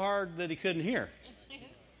crying so hard that he couldn't hear.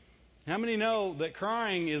 How many know that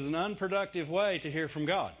crying is an unproductive way to hear from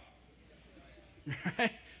God?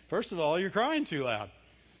 Right? First of all, you're crying too loud.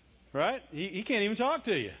 Right? He can't even talk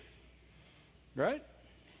to you. Right?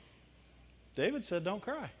 David said, don't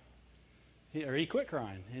cry. He quit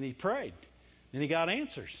crying, and he prayed, and he got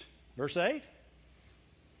answers. Verse 8.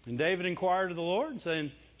 And David inquired of the Lord,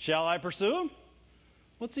 saying, shall I pursue him?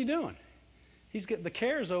 What's he doing? He's got the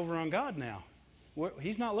cares over on God now.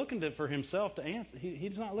 He's not looking for himself to answer.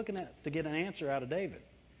 He's not looking to get an answer out of David.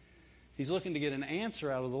 He's looking to get an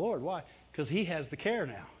answer out of the Lord. Why? Because he has the care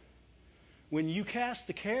now. When you cast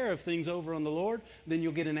the care of things over on the Lord, then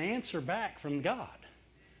you'll get an answer back from God.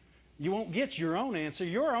 You won't get your own answer.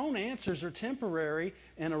 Your own answers are temporary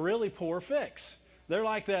and a really poor fix. They're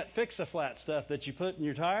like that Fix-A-Flat stuff that you put in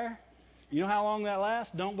your tire. You know how long that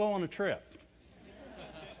lasts? Don't go on a trip.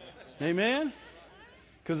 Amen?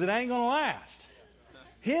 Because it ain't going to last.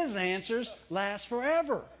 His answers last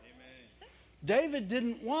forever. David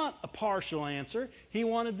didn't want a partial answer. He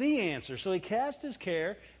wanted the answer. So he cast his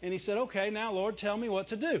care and he said, okay, now, Lord, tell me what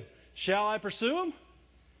to do. Shall I pursue him?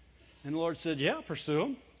 And the Lord said, yeah, pursue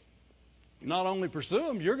him. Not only pursue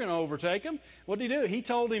him, you're going to overtake him. What did he do? He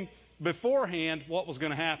told him beforehand what was going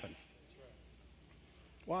to happen.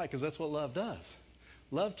 Why? Because that's what love does.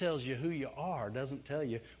 Love tells you who you are, doesn't tell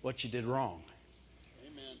you what you did wrong.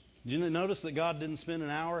 Amen. Did you notice that God didn't spend an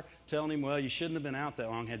hour telling him, well, you shouldn't have been out that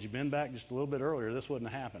long. Had you been back just a little bit earlier, this wouldn't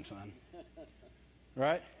have happened, son.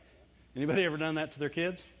 Right? Anybody ever done that to their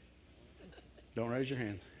kids? Don't raise your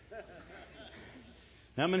hand.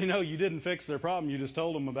 How many know you didn't fix their problem? You just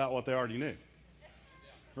told them about what they already knew.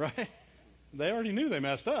 Right? They already knew they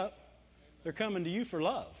messed up. They're coming to you for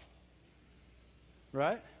love.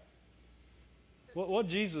 Right? What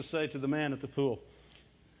did Jesus say to the man at the pool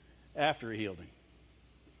after he healed him?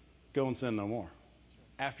 Go and sin no more.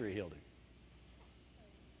 After he healed him.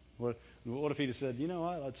 What if he'd have said, you know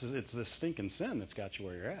what, it's this stinking sin that's got you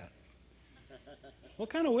where you're at?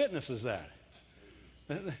 What kind of witness is that?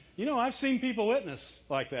 You know, I've seen people witness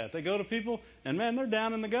like that. They go to people, and man, they're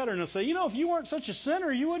down in the gutter, and they'll say, you know, if you weren't such a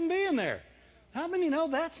sinner, you wouldn't be in there. How many know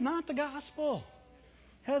that's not the gospel?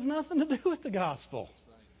 It has nothing to do with the gospel.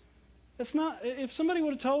 It's not. If somebody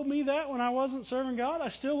would have told me that when I wasn't serving God, I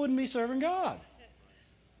still wouldn't be serving God.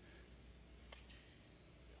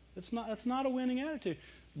 It's not a winning attitude.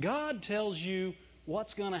 God tells you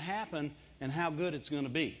what's going to happen and how good it's going to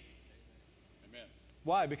be. Amen.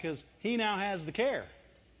 Why? Because He now has the care.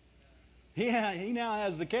 He now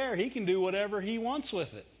has the care. He can do whatever He wants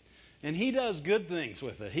with it, and He does good things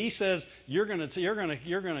with it. He says you're going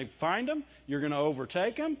to find them, you're going to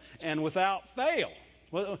overtake them, and without fail.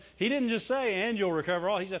 Well, He didn't just say and you'll recover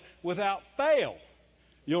all. He said without fail,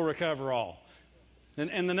 you'll recover all.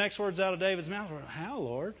 And the next words out of David's mouth were, how,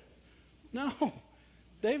 Lord? No.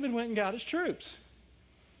 David went and got his troops.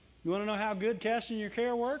 You want to know how good casting your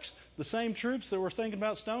care works? The same troops that were thinking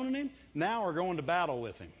about stoning him now are going to battle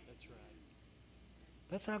with him. That's right.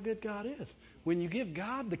 That's how good God is. When you give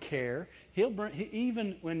God the care, He'll bring,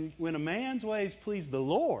 even when a man's ways please the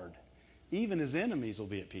Lord, even his enemies will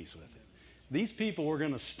be at peace with him. These people were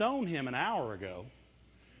going to stone him an hour ago.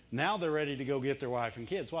 Now they're ready to go get their wife and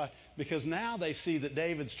kids. Why? Because now they see that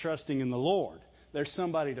David's trusting in the Lord. There's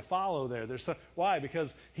somebody to follow there. Why?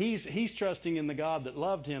 Because he's trusting in the God that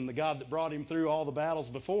loved him, the God that brought him through all the battles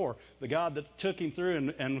before, the God that took him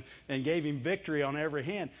through and gave him victory on every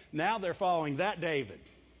hand. Now they're following that David,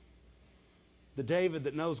 the David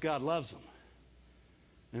that knows God loves him.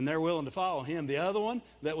 And they're willing to follow him. The other one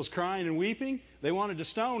that was crying and weeping, they wanted to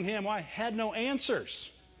stone him. Why? Had no answers.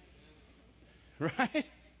 Right?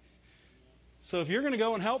 So if you're going to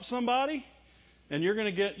go and help somebody, and you're going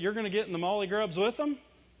to get in the molly grubs with them,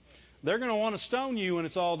 they're going to want to stone you when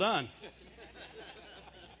it's all done.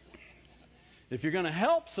 If you're going to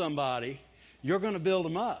help somebody, you're going to build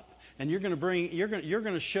them up, and you're going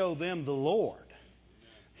to show them the Lord.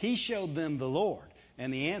 He showed them the Lord,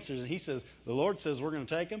 and the answer is, He says, the Lord says we're going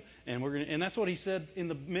to take them, and that's what He said in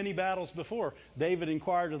the many battles before. David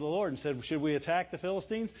inquired of the Lord and said, should we attack the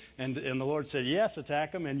Philistines? And the Lord said, yes,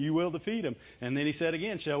 attack them, and you will defeat them. And then He said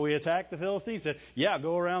again, shall we attack the Philistines? He said, yeah,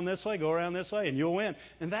 go around this way, and you'll win.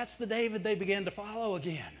 And that's the David they began to follow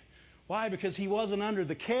again. Why? Because he wasn't under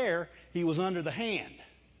the care, he was under the hand.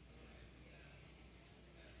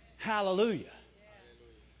 Hallelujah.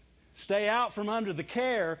 Stay out from under the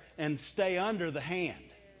care and stay under the hand.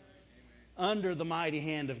 Under the mighty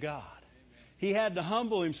hand of God. He had to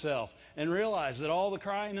humble himself and realize that all the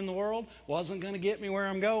crying in the world wasn't going to get me where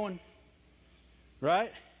I'm going.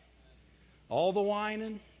 Right? All the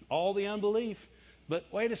whining, all the unbelief. But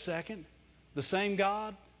wait a second. The same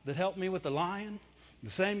God that helped me with the lion, the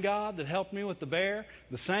same God that helped me with the bear,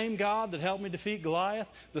 the same God that helped me defeat Goliath,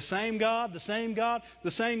 the same God, the same God, the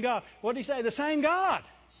same God. What did He say? The same God.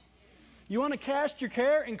 You want to cast your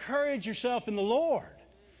care? Encourage yourself in the Lord.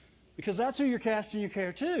 Because that's who you're casting your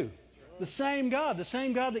care to. The same God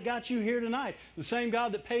that got you here tonight. The same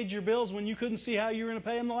God that paid your bills when you couldn't see how you were going to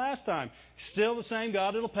pay them the last time. Still the same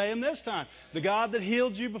God that'll pay them this time. The God that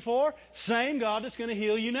healed you before, same God that's going to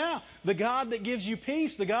heal you now. The God that gives you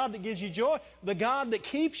peace, the God that gives you joy, the God that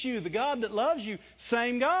keeps you, the God that loves you,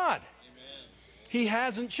 same God. Amen. He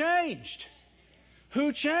hasn't changed.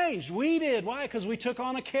 Who changed? We did. Why? Because we took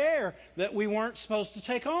on a care that we weren't supposed to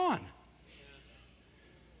take on.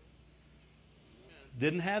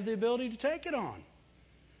 Didn't have the ability to take it on.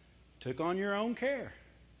 Took on your own care.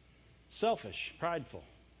 Selfish, prideful.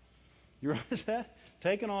 You realize that?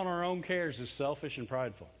 Taking on our own cares is selfish and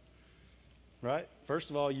prideful. Right? First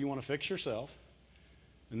of all, you want to fix yourself.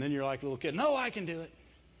 And then you're like a little kid. No, I can do it.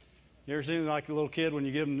 You ever seen like a little kid when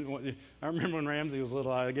you give them... I remember when Ramsey was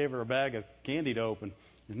little, I gave her a bag of candy to open.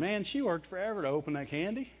 And man, she worked forever to open that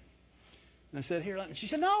candy. And I said, here, let me. She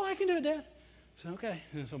said, no, I can do it, Dad. I said, okay.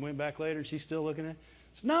 And so I went back later, and she's still looking at it.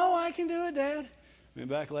 I said, no, I can do it, Dad. Went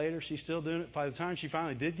back later, she's still doing it. By the time she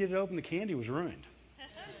finally did get it open, the candy was ruined.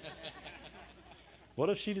 What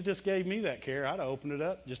if she'd have just gave me that care? I'd have opened it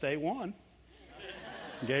up, just ate one.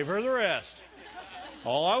 Gave her the rest.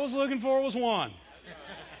 All I was looking for was one.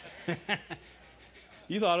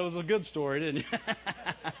 You thought it was a good story, didn't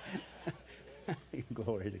you?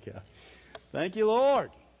 Glory to God. Thank you, Lord.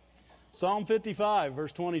 Psalm 55,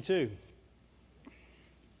 verse 22.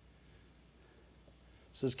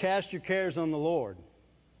 says, cast your cares on the Lord.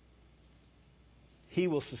 He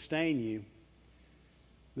will sustain you.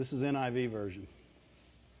 This is NIV version.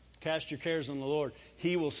 Cast your cares on the Lord.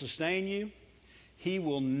 He will sustain you. He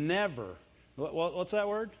will never. What's that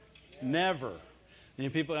word? Never. And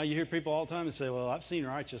you hear people all the time and say, well, I've seen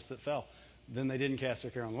righteous that fell. Then they didn't cast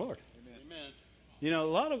their care on the Lord. Amen. You know,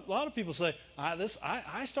 a lot of people say,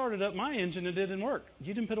 I started up my engine and it didn't work.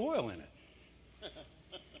 You didn't put oil in it.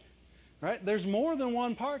 Right? There's more than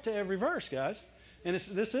one part to every verse, guys. And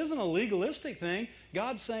this isn't a legalistic thing.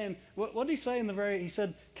 God's saying, what did he say in the he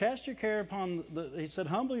said, cast your care upon he said,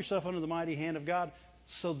 humble yourself under the mighty hand of God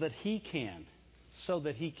so that he can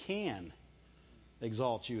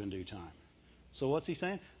exalt you in due time. So what's he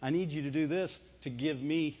saying? I need you to do this to give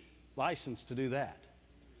me license to do that.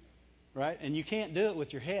 Right? And you can't do it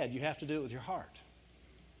with your head. You have to do it with your heart.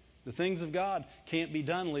 The things of God can't be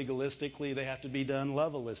done legalistically. They have to be done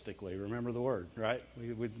levelistically. Remember the word, right?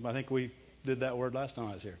 I think we did that word last time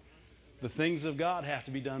I was here. The things of God have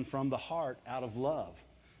to be done from the heart out of love,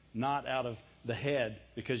 not out of the head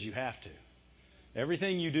because you have to.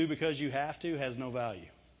 Everything you do because you have to has no value.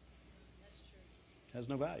 That's true. Has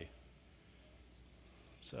no value.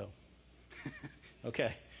 So,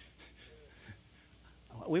 okay.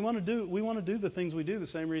 We want to do the things we do the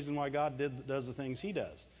same reason why God does the things he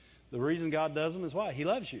does. The reason God does them is why? He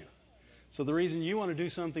loves you. So the reason you want to do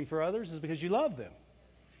something for others is because you love them.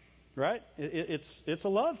 Right? It's a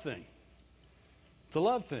love thing. It's a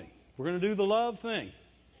love thing. We're going to do the love thing.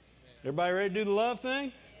 Everybody ready to do the love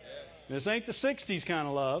thing? This ain't the 60s kind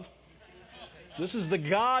of love. This is the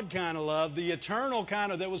God kind of love, the eternal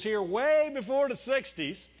kind of that was here way before the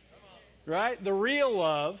 60s. Right? The real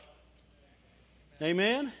love.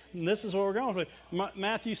 Amen? And this is what we're going with.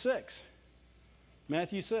 Matthew 6.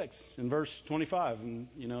 Matthew 6 in verse 25. And,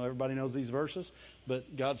 everybody knows these verses.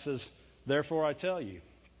 But God says, therefore I tell you.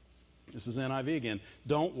 This is NIV again.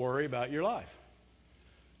 Don't worry about your life.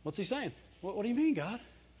 What's he saying? What do you mean, God?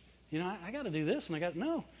 I got to do this and I got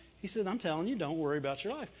no. He said, I'm telling you, don't worry about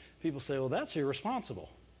your life. People say, well, that's irresponsible.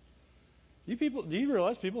 Do you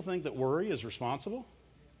realize people think that worry is responsible?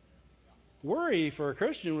 Worry for a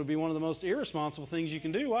Christian would be one of the most irresponsible things you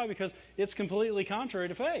can do. Why? Because it's completely contrary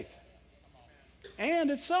to faith. And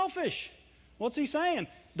it's selfish. What's he saying?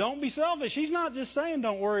 Don't be selfish. He's not just saying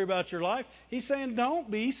don't worry about your life. He's saying don't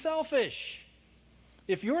be selfish.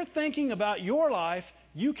 If you're thinking about your life,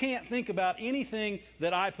 you can't think about anything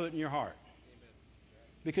that I put in your heart.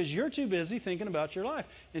 Because you're too busy thinking about your life.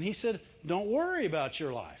 And he said, don't worry about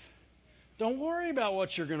your life. Don't worry about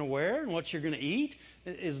what you're going to wear and what you're going to eat.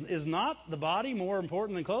 Is not the body more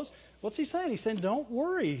important than clothes? What's he saying? He's saying, don't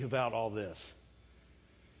worry about all this.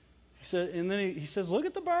 He said, and then he says, look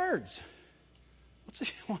at the birds.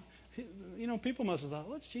 People must have thought,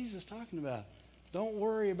 what's Jesus talking about? Don't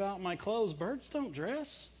worry about my clothes. Birds don't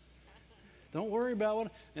dress. Don't worry about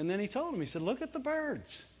what. And then he told him, he said, look at the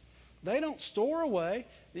birds. They don't store away.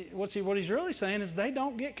 What he's really saying is they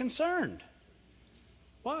don't get concerned.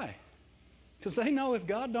 Why? Because they know if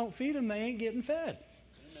God don't feed them, they ain't getting fed.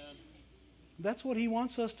 Amen. That's what he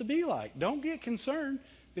wants us to be like. Don't get concerned,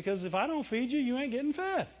 because if I don't feed you, you ain't getting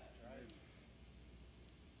fed. Right.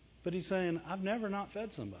 But he's saying, I've never not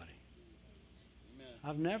fed somebody. Amen.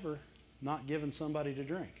 I've never not given somebody to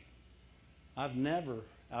drink. I've never,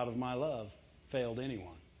 out of my love, failed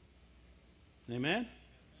anyone. Amen?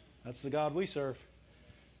 That's the God we serve.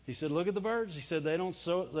 He said, look at the birds. He said, they don't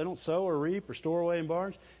sow or reap or store away in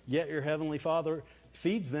barns, yet your heavenly Father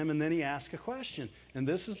feeds them. And then he asks a question. And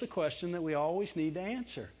this is the question that we always need to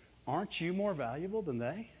answer. Aren't you more valuable than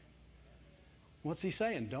they? What's he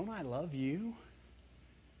saying? Don't I love you?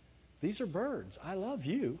 These are birds. I love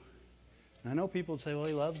you. And I know people would say, well,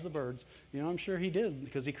 he loves the birds. I'm sure he did,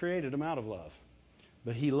 because he created them out of love.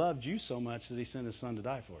 But he loved you so much that he sent his son to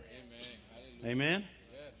die for you. Amen. Amen?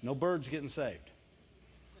 Yes. No birds getting saved.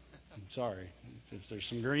 I'm sorry. If there's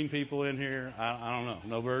some green people in here, I don't know.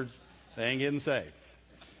 No birds. They ain't getting saved.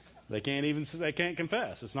 They can't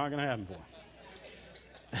confess. It's not going to happen for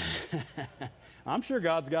them. I'm sure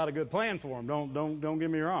God's got a good plan for them. Don't get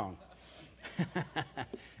me wrong.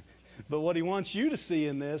 But what he wants you to see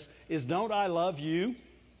in this is, don't I love you?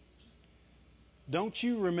 Don't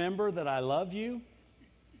you remember that I love you?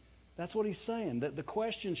 That's what he's saying. That the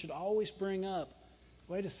question should always bring up,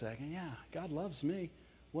 wait a second, yeah, God loves me.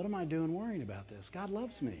 What am I doing worrying about this? God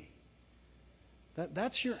loves me.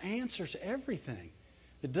 That's your answer to everything.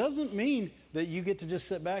 It doesn't mean that you get to just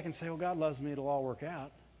sit back and say, well, God loves me, it'll all work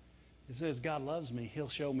out. It says, God loves me, he'll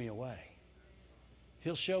show me a way.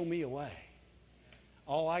 He'll show me a way.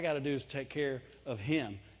 All I got to do is take care of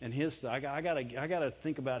him and his stuff. I got to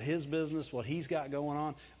think about his business, what he's got going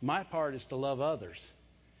on. My part is to love others.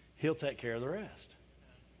 He'll take care of the rest.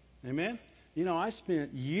 Amen? You know, I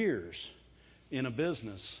spent years in a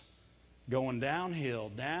business going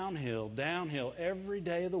downhill every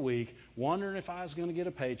day of the week, wondering if I was going to get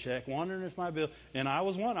a paycheck, wondering if my bill. And I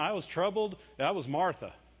was troubled. I was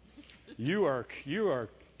Martha. You are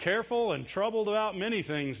careful and troubled about many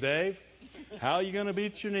things, Dave. How are you going to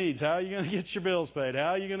meet your needs? How are you going to get your bills paid?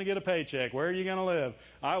 How are you going to get a paycheck? Where are you going to live?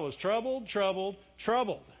 I was troubled.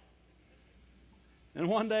 And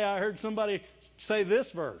one day I heard somebody say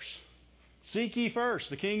this verse: seek ye first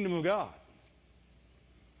the kingdom of God.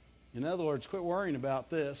 In other words, quit worrying about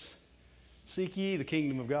this. Seek ye the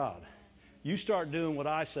kingdom of God. You start doing what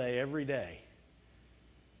I say every day.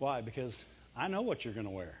 Why? Because I know what you're going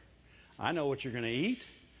to wear. I know what you're going to eat.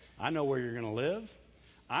 I know where you're going to live.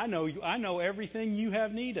 I know everything you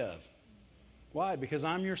have need of. Why? Because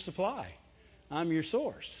I'm your supply. I'm your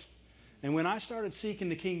source. And when I started seeking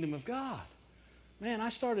the kingdom of God, man, I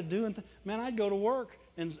started doing I'd go to work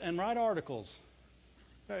and write articles.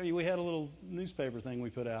 We had a little newspaper thing we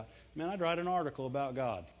put out. Man, I'd write an article about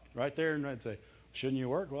God right there, and I'd say, shouldn't you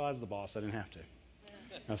work? Well, I was the boss. I didn't have to.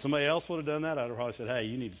 Now, if somebody else would have done that, I'd have probably said, hey,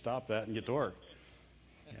 you need to stop that and get to work.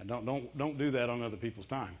 Yeah, don't do that on other people's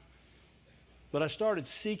time. But I started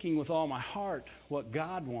seeking with all my heart what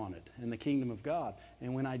God wanted in the kingdom of God.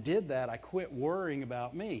 And when I did that, I quit worrying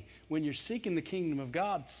about me. When you're seeking the kingdom of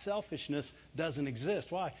God, selfishness doesn't exist.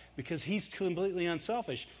 Why? Because he's completely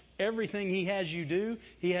unselfish. Everything he has you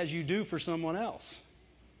do for someone else.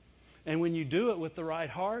 And when you do it with the right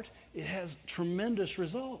heart, it has tremendous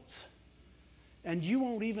results. And you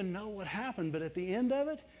won't even know what happened, but at the end of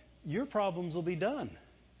it, your problems will be done.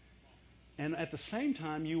 And at the same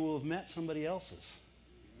time, you will have met somebody else's.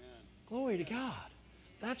 Amen. Glory to God.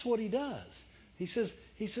 That's what he does. He says,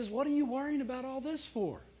 what are you worrying about all this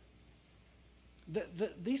for?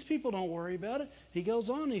 These people don't worry about it. He goes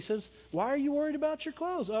on and he says, why are you worried about your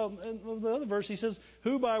clothes? Oh, and the other verse, he says,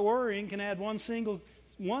 who by worrying can add one single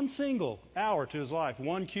hour to his life,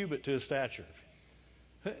 1 cubit to his stature?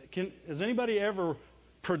 Has anybody ever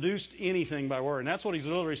produced anything by worrying? That's what he's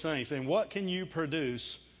literally saying. He's saying, what can you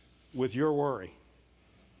produce with your worry?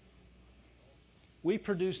 We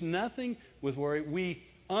produce nothing with worry. We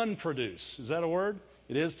unproduce. Is that a word?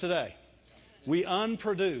 It is today. We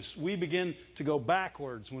unproduce. We begin to go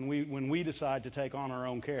backwards when we decide to take on our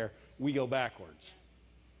own care. We go backwards.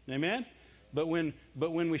 Amen? But when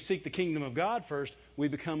we seek the kingdom of God first, we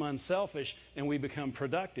become unselfish and we become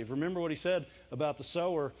productive. Remember what he said about the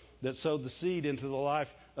sower that sowed the seed into the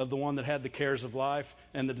life of the one that had the cares of life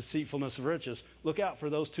and the deceitfulness of riches. Look out for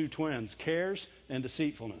those two twins, cares and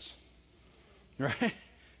deceitfulness. Right?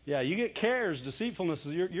 Yeah, you get cares, deceitfulness,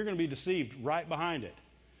 you're going to be deceived right behind it.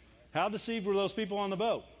 How deceived were those people on the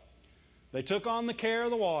boat? They took on the care of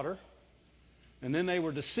the water, and then they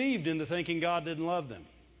were deceived into thinking God didn't love them.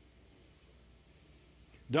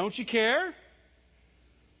 Don't you care?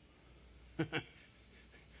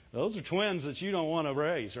 Those are twins that you don't want to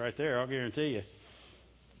raise right there, I'll guarantee you.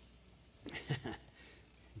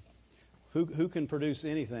 Who can produce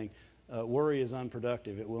anything? Worry is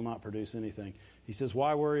unproductive. It will not produce anything. He says,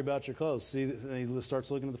 why worry about your clothes? See, he starts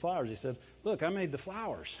looking at the flowers. He said, look, I made the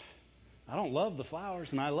flowers. I don't love the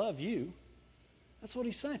flowers, and I love you. That's what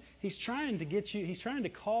he's saying. He's trying to get you, he's trying to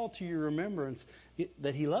call to your remembrance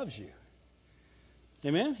that he loves you.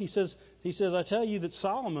 Amen? He says, I tell you that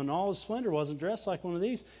Solomon, all his splendor, wasn't dressed like one of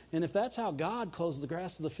these. And if that's how God clothes the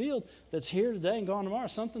grass of the field that's here today and gone tomorrow,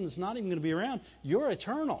 something that's not even going to be around, you're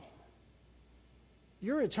eternal.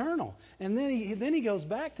 You're eternal. And then he goes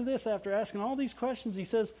back to this after asking all these questions. He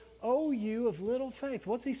says, oh, you of little faith.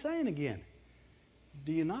 What's he saying again?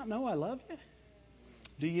 Do you not know I love you?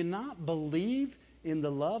 Do you not believe in the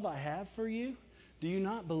love I have for you? Do you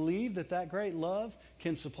not believe that great love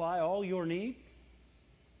can supply all your need?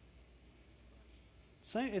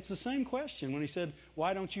 It's the same question when he said,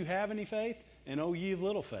 why don't you have any faith? And oh, ye of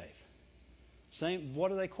little faith. Same.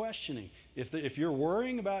 What are they questioning? If you're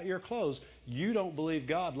worrying about your clothes, you don't believe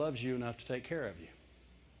God loves you enough to take care of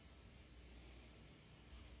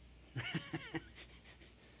you.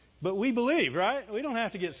 But we believe, right? We don't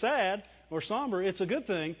have to get sad or somber. It's a good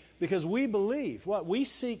thing because we believe. What? We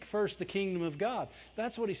seek first the kingdom of God.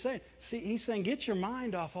 That's what he's saying. See, he's saying, get your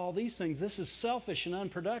mind off all these things. This is selfish and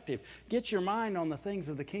unproductive. Get your mind on the things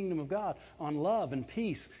of the kingdom of God, on love and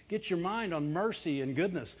peace. Get your mind on mercy and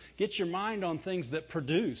goodness. Get your mind on things that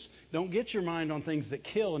produce. Don't get your mind on things that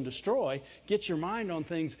kill and destroy. Get your mind on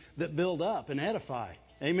things that build up and edify.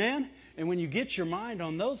 Amen? And when you get your mind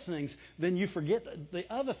on those things, then you forget the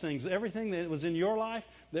other things. Everything that was in your life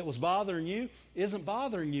that was bothering you isn't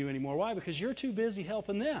bothering you anymore. Why? Because you're too busy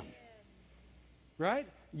helping them. Right?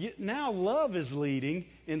 Now love is leading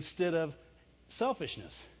instead of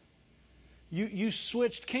selfishness. You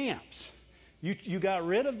switched camps. You got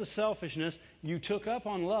rid of the selfishness, you took up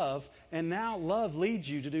on love, and now love leads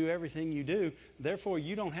you to do everything you do. Therefore,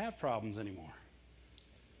 you don't have problems anymore.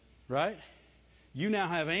 Right? You now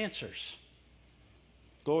have answers.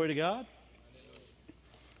 Glory to God.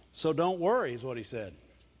 So don't worry is what he said.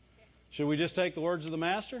 Should we just take the words of the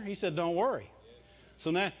Master? He said, don't worry.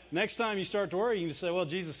 So now, next time you start to worry, you can just say, well,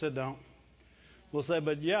 Jesus said don't. We'll say,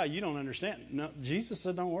 but yeah, you don't understand. No, Jesus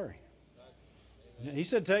said don't worry. He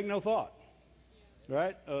said take no thought.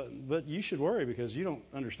 Right? But you should worry because you don't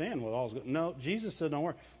understand what all's going. No, Jesus said don't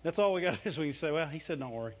worry. That's all we got is we can say, well, he said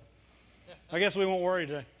don't worry. I guess we won't worry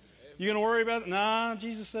today. You going to worry about it? Nah,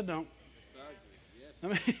 Jesus said don't.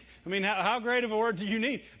 I mean, how great of a word do you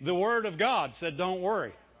need? The Word of God said don't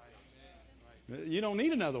worry. You don't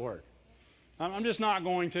need another word. I'm just not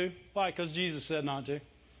going to. Why? Because Jesus said not to.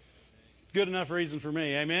 Good enough reason for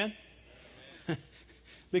me. Amen?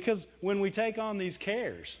 Because when we take on these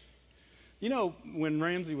cares, you know, when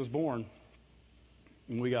Ramsey was born,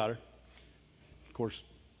 and we got her, of course,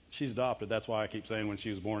 she's adopted. That's why I keep saying when she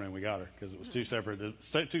was born and we got her, because it was two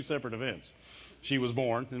separate events. She was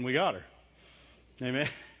born and we got her. Amen?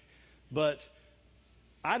 But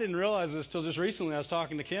I didn't realize this till just recently. I was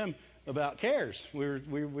talking to Kim about cares.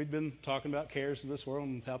 We'd been talking about cares of this world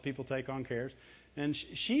and how people take on cares. And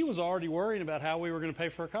she was already worrying about how we were going to pay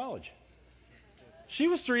for her college. She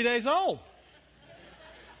was 3 days old.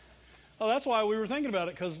 Oh, that's why we were thinking about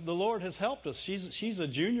it, because the Lord has helped us. She's a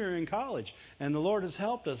junior in college, and the Lord has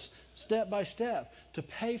helped us step by step to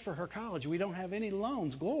pay for her college. We don't have any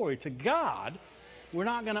loans. Glory to God. We're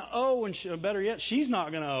not going to owe, and better yet, she's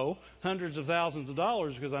not going to owe hundreds of thousands of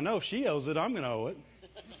dollars, because I know if she owes it, I'm going to owe it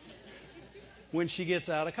when she gets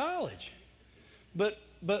out of college. But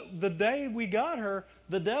the day we got her,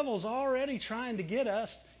 the devil's already trying to get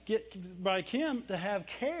by Kim to have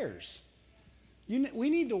cares. We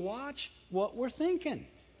need to watch what we're thinking.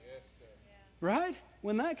 Yes, sir. Right?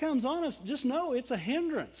 When that comes on us, just know it's a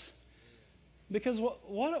hindrance. Because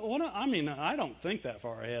I mean, I don't think that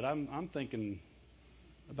far ahead. I'm thinking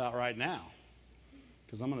about right now.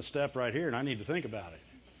 Because I'm going to step right here and I need to think about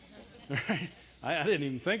it. Right? I didn't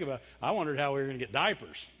even think about it. I wondered how we were going to get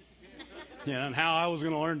diapers. You know, and how I was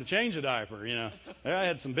going to learn to change a diaper. You know, I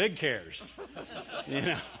had some big cares. You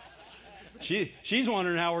know, she's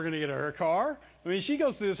wondering how we're going to get her car. I mean, she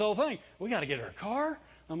goes through this whole thing. We got to get her a car.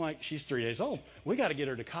 I'm like, she's 3 days old. We got to get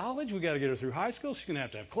her to college. We got to get her through high school. She's going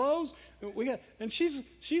to have clothes. And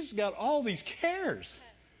she's got all these cares.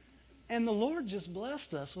 And the Lord just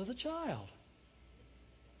blessed us with a child.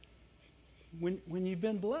 When you've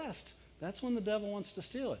been blessed, that's when the devil wants to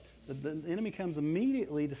steal it. The enemy comes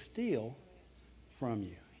immediately to steal from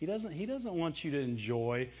you. He doesn't want you to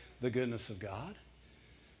enjoy the goodness of God.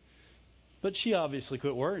 But she obviously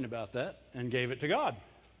quit worrying about that and gave it to God.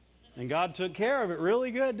 And God took care of it really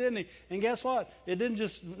good, didn't he? And guess what?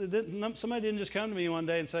 Somebody didn't just come to me one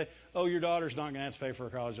day and say, oh, your daughter's not going to have to pay for her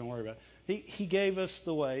college, don't worry about it. He gave us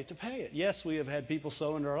the way to pay it. Yes, we have had people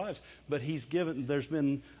sow into our lives, but there's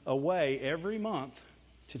been a way every month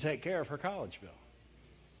to take care of her college bill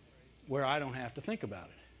where I don't have to think about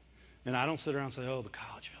it. And I don't sit around and say, oh, the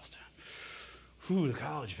college bill's done. The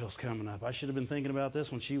college bill's coming up. I should have been thinking about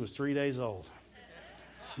this when she was 3 days old.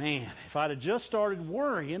 Man, if I'd have just started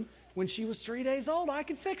worrying when she was 3 days old, I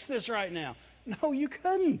could fix this right now. No, you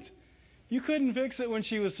couldn't. You couldn't fix it when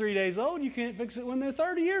she was 3 days old. You can't fix it when they're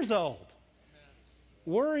 30 years old.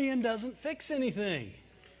 Worrying doesn't fix anything.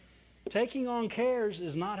 Taking on cares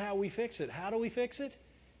is not how we fix it. How do we fix it?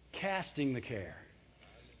 Casting the care.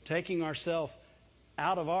 Taking ourselves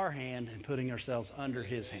out of our hand and putting ourselves under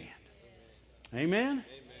His hand. Amen? Amen.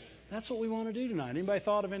 That's what we want to do tonight. Anybody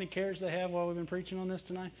thought of any cares they have while we've been preaching on this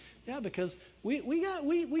tonight? Yeah, because we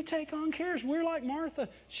take on cares. We're like Martha.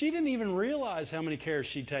 She didn't even realize how many cares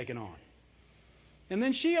she'd taken on. And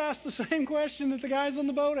then she asked the same question that the guys on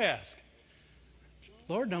the boat asked.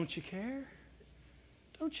 Lord, don't you care?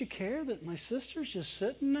 Don't you care that my sister's just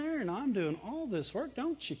sitting there and I'm doing all this work?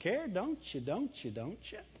 Don't you care? Don't you?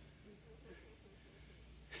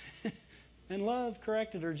 And love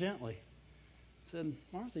corrected her gently. Said,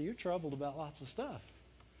 Martha, you're troubled about lots of stuff.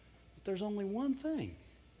 But there's only one thing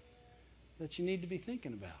that you need to be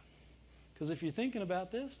thinking about. Because if you're thinking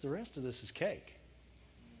about this, the rest of this is cake.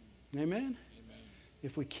 Amen? Amen.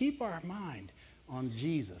 If we keep our mind on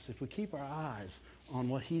Jesus, if we keep our eyes on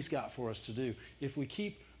what He's got for us to do, if we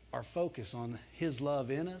keep our focus on His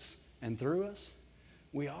love in us and through us,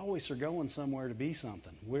 we always are going somewhere to be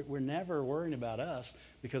something. We're never worrying about us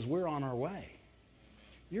because we're on our way.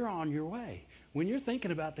 You're on your way. When you're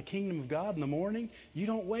thinking about the kingdom of God in the morning, you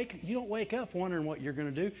don't wake up wondering what you're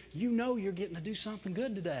going to do. You know you're getting to do something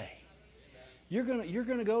good today. You're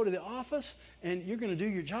going to go to the office and you're going to do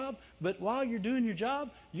your job, but while you're doing your job,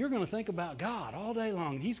 you're going to think about God all day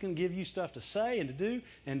long. He's going to give you stuff to say and to do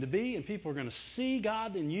and to be, and people are going to see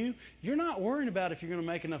God in you. You're not worrying about if you're going to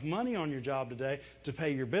make enough money on your job today to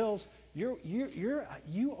pay your bills. You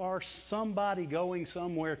are somebody going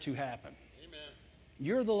somewhere to happen. Amen.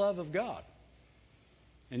 You're the love of God,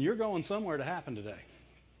 and you're going somewhere to happen today.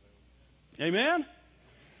 Amen?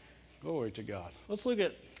 Glory to God. Let's look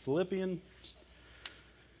at Philippians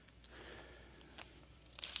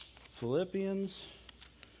 4.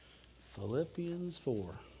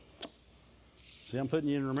 See, I'm putting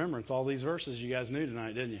you in remembrance. All these verses you guys knew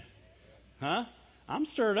tonight, didn't you? Huh? I'm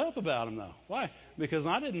stirred up about them, though. Why? Because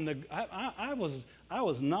I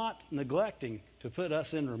was not neglecting to put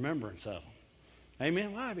us in remembrance of them.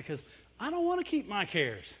 Amen? Why? Because I don't want to keep my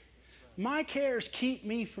cares. My cares keep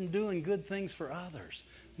me from doing good things for others.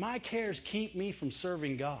 My cares keep me from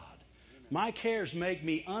serving God. My cares make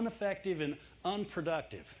me ineffective and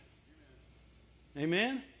unproductive.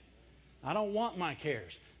 Amen? I don't want my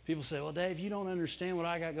cares. People say, well, Dave, you don't understand what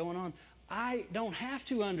I got going on. I don't have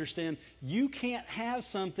to understand. You can't have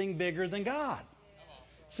something bigger than God.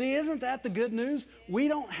 See, isn't that the good news? We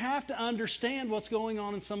don't have to understand what's going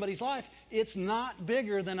on in somebody's life. It's not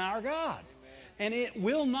bigger than our God. And it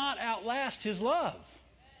will not outlast His love.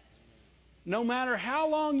 No matter how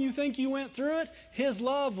long you think you went through it, His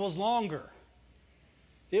love was longer.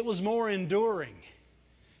 It was more enduring.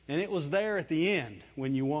 And it was there at the end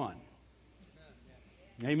when you won.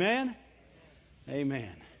 Amen?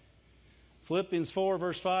 Amen. Philippians 4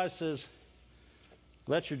 verse 5 says,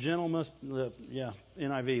 let your gentleness,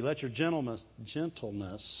 NIV, let your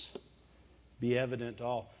gentleness be evident to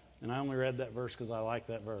all. And I only read that verse because I like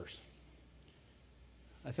that verse.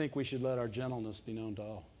 I think we should let our gentleness be known to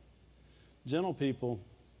all. Gentle people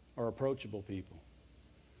are approachable people.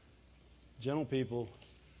 Gentle people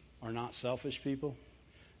are not selfish people.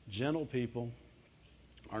 Gentle people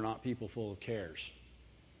are not people full of cares.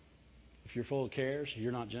 If you're full of cares,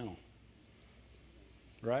 you're not gentle.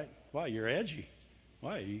 Right? Why? You're edgy.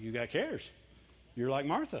 Why? You got cares. You're like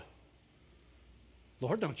Martha.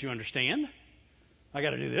 Lord, don't you understand? I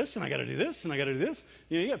got to do this, and I got to do this, and I got to do this.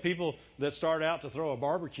 You got people that start out to throw a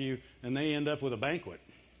barbecue, and they end up with a banquet.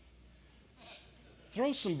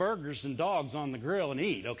 Throw some burgers and dogs on the grill and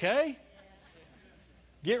eat, okay?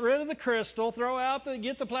 Get rid of the crystal,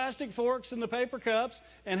 get the plastic forks and the paper cups,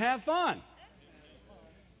 and have fun.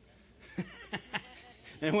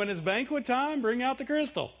 And when it's banquet time, bring out the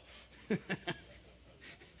crystal.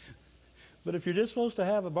 But if you're just supposed to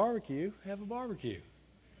have a barbecue, have a barbecue.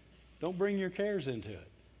 Don't bring your cares into it.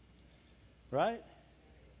 Right?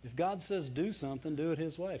 If God says do something, do it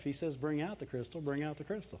His way. If He says bring out the crystal, bring out the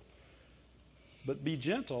crystal. But be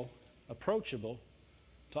gentle, approachable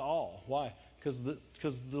to all. Why? Because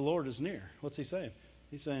the Lord is near. What's He saying?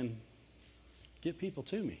 He's saying, get people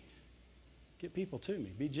to me. Get people to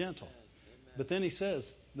me. Be gentle. But then He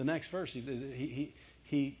says, the next verse,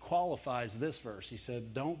 he qualifies this verse. He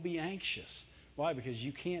said, don't be anxious. Why? Because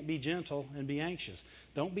you can't be gentle and be anxious.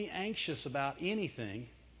 Don't be anxious about anything,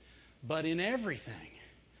 but in everything.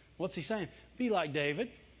 What's He saying? Be like David.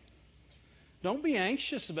 Don't be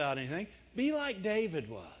anxious about anything. Be like David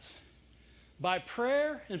was. By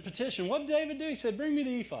prayer and petition. What did David do? He said, bring me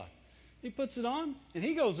the ephod. He puts it on, and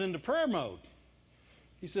he goes into prayer mode.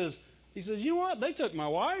 He says, you know what? They took my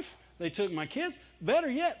wife. They took my kids. Better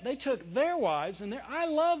yet, they took their wives. And I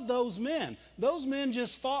love those men. Those men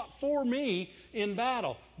just fought for me in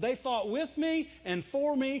battle. They fought with me and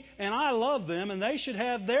for me, and I love them, and they should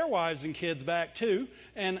have their wives and kids back too.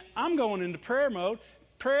 And I'm going into prayer mode,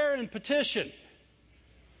 prayer and petition.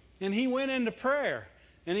 And he went into prayer,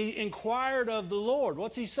 and he inquired of the Lord.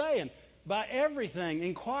 What's he saying? By everything,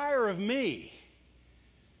 inquire of me.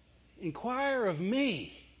 Inquire of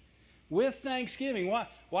me with thanksgiving.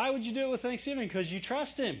 Why would you do it with thanksgiving? Because you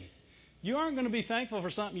trust Him. You aren't going to be thankful for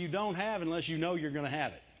something you don't have unless you know you're going to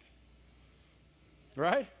have it.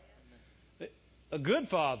 Right? A good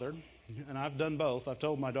father, and I've done both. I've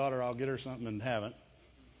told my daughter I'll get her something and haven't.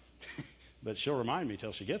 But she'll remind me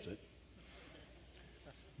till she gets it.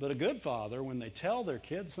 But a good father, when they tell their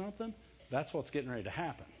kids something, that's what's getting ready to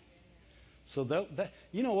happen. So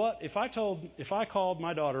you know what? If I called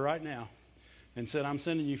my daughter right now and said, I'm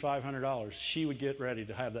sending you $500, she would get ready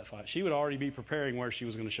to have that fight. She would already be preparing where she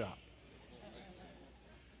was going to shop.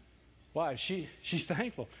 Why? She's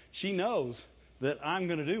thankful. She knows that I'm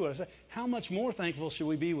going to do what I say. How much more thankful should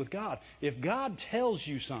we be with God? If God tells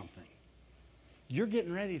you something, you're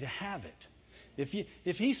getting ready to have it.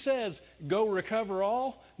 If He says, go recover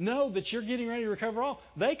all, know that you're getting ready to recover all.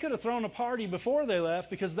 They could have thrown a party before they left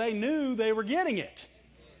because they knew they were getting it.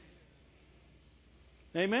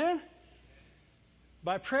 Amen?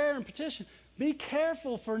 By prayer and petition, be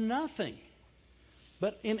careful for nothing.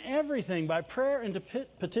 But in everything, by prayer and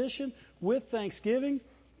petition, with thanksgiving,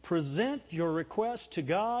 present your request to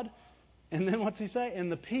God. And then what's He say?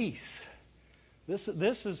 And the peace. This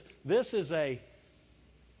is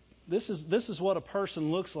what a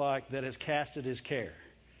person looks like that has casted his care.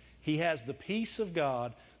 He has the peace of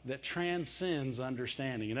God that transcends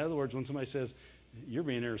understanding. In other words, when somebody says, you're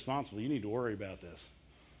being irresponsible, you need to worry about this.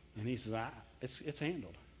 And he says, it's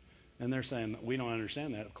handled. And they're saying, we don't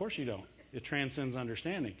understand that. Of course you don't. It transcends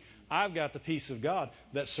understanding. I've got the peace of God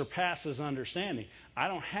that surpasses understanding. I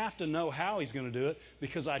don't have to know how He's going to do it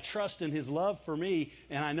because I trust in His love for me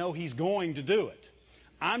and I know He's going to do it.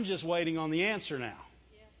 I'm just waiting on the answer now.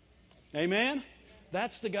 Yeah. Amen? Yeah.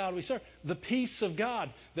 That's the God we serve. The peace of God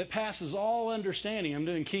that passes all understanding. I'm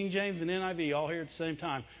doing King James and NIV all here at the same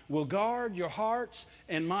time. Will guard your hearts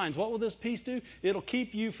and minds. What will this peace do? It'll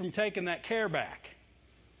keep you from taking that care back.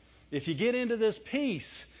 If you get into this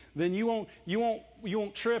peace, then you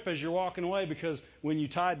won't trip as you're walking away because when you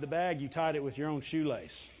tied the bag, you tied it with your own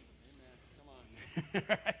shoelace. Amen.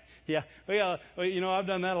 Come on. Yeah. Well, I've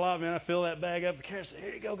done that a lot, man. I fill that bag up, the carrot, say,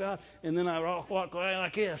 here you go, God. And then I walk away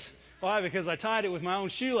like this. Why? Because I tied it with my own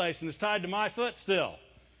shoelace and it's tied to my foot still.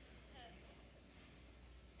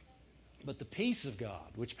 But the peace of God,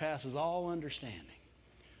 which passes all understanding,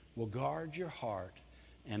 will guard your heart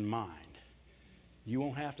and mind. You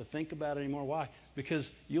won't have to think about it anymore. Why? Because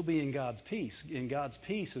you'll be in God's peace. In God's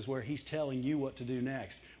peace is where He's telling you what to do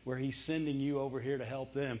next, where He's sending you over here to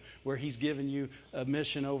help them, where He's giving you a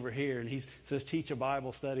mission over here, and He says, teach a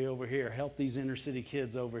Bible study over here, help these inner city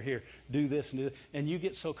kids over here, do this and do that. And you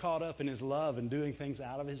get so caught up in His love and doing things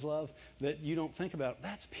out of His love that you don't think about it.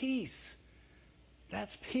 That's peace.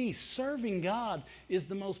 That's peace. Serving God is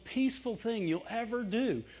the most peaceful thing you'll ever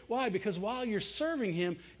do. Why? Because while you're serving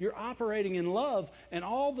Him, you're operating in love, and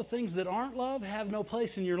all the things that aren't love have no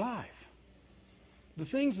place in your life. The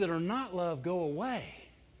things that are not love go away,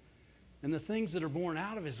 and the things that are born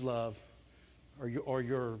out of His love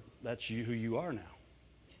that's who you are now.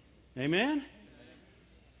 Amen?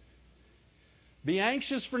 Be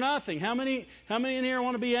anxious for nothing. How many in here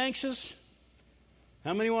want to be anxious?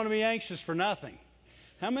 How many want to be anxious for nothing?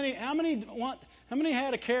 How many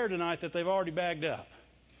had a care tonight that they've already bagged up?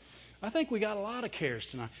 I think we got a lot of cares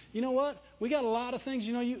tonight. You know what? We got a lot of things.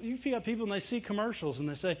 You got people and they see commercials and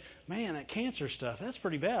they say, man, that cancer stuff, that's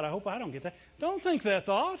pretty bad. I hope I don't get that. Don't think that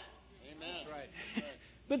thought. Amen. That's right.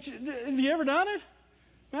 But have you ever done it?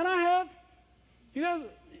 Man, I have.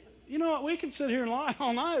 You know what? We can sit here and lie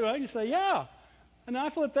all night, right? You say, yeah. And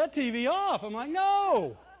I flip that TV off. I'm like,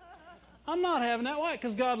 no. I'm not having that. Why?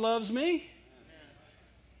 Because God loves me.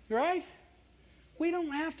 Right? We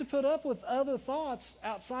don't have to put up with other thoughts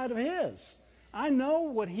outside of His. I know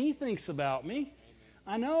what He thinks about me.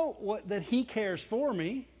 I know that He cares for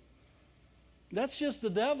me. That's just the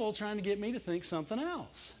devil trying to get me to think something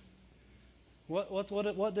else.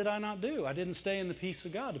 What did I not do? I didn't stay in the peace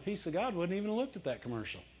of God. The peace of God wouldn't even have looked at that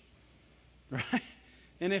commercial. Right?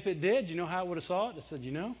 And if it did, you know how it would have saw it? It said,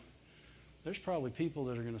 there's probably people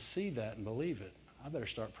that are going to see that and believe it. I better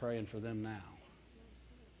start praying for them now.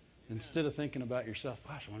 Instead of thinking about yourself,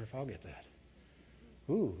 gosh, I wonder if I'll get that.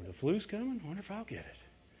 Ooh, the flu's coming? I wonder if I'll get it.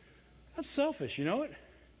 That's selfish, you know it?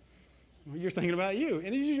 You're thinking about you.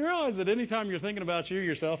 And did you realize that anytime you're thinking about you,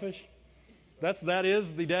 you're selfish? That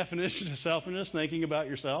is the definition of selfishness, thinking about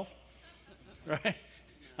yourself. Right?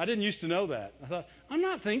 I didn't used to know that. I thought, I'm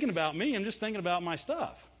not thinking about me, I'm just thinking about my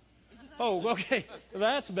stuff. Oh, okay,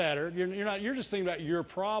 that's better. You're just thinking about your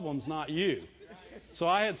problems, not you. So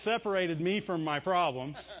I had separated me from my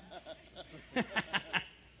problems.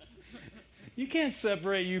 You can't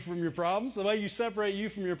separate you from your problems. The way you separate you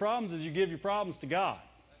from your problems is you give your problems to God.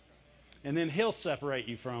 And then He'll separate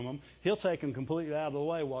you from them. He'll take them completely out of the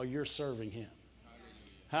way while you're serving Him.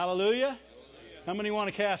 Hallelujah. Hallelujah. How many want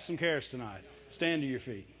to cast some cares tonight? Stand to your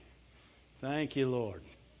feet. Thank you, Lord.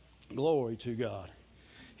 Glory to God.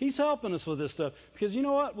 He's helping us with this stuff. Because you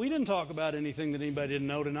know what? We didn't talk about anything that anybody didn't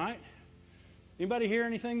know tonight. Anybody hear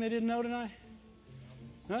anything they didn't know tonight?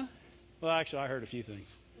 Huh? Well, actually, I heard a few things.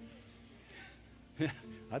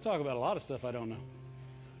 I talk about a lot of stuff I don't know.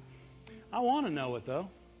 I want to know it, though.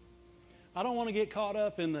 I don't want to get caught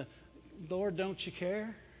up in the, Lord, don't you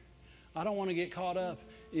care? I don't want to get caught up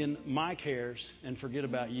in my cares and forget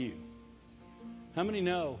about you. How many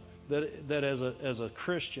know that as a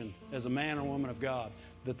Christian, as a man or woman of God,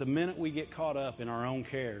 that the minute we get caught up in our own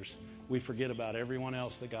cares, we forget about everyone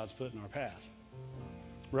else that God's put in our path?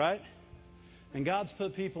 Right? And God's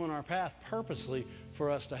put people in our path purposely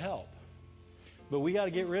for us to help. But we got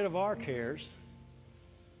to get rid of our cares,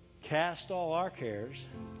 cast all our cares,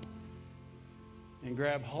 and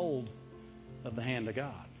grab hold of the hand of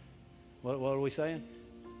God. What are we saying?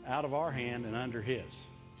 Out of our hand and under His.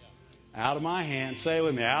 Out of my hand. Say it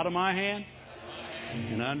with me. Out of my hand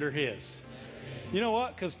and under His. You know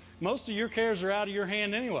what? Because most of your cares are out of your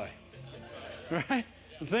hand anyway. Right?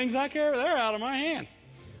 The things I care, they're out of my hand.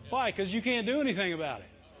 Why? Because you can't do anything about it.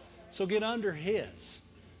 So get under His.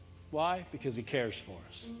 Why? Because He cares for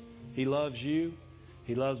us. He loves you.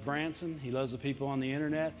 He loves Branson. He loves the people on the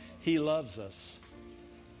internet. He loves us.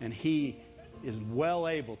 And He is well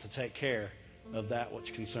able to take care of that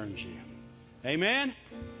which concerns you. Amen?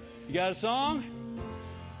 You got a song?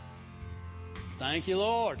 Thank you,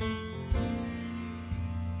 Lord.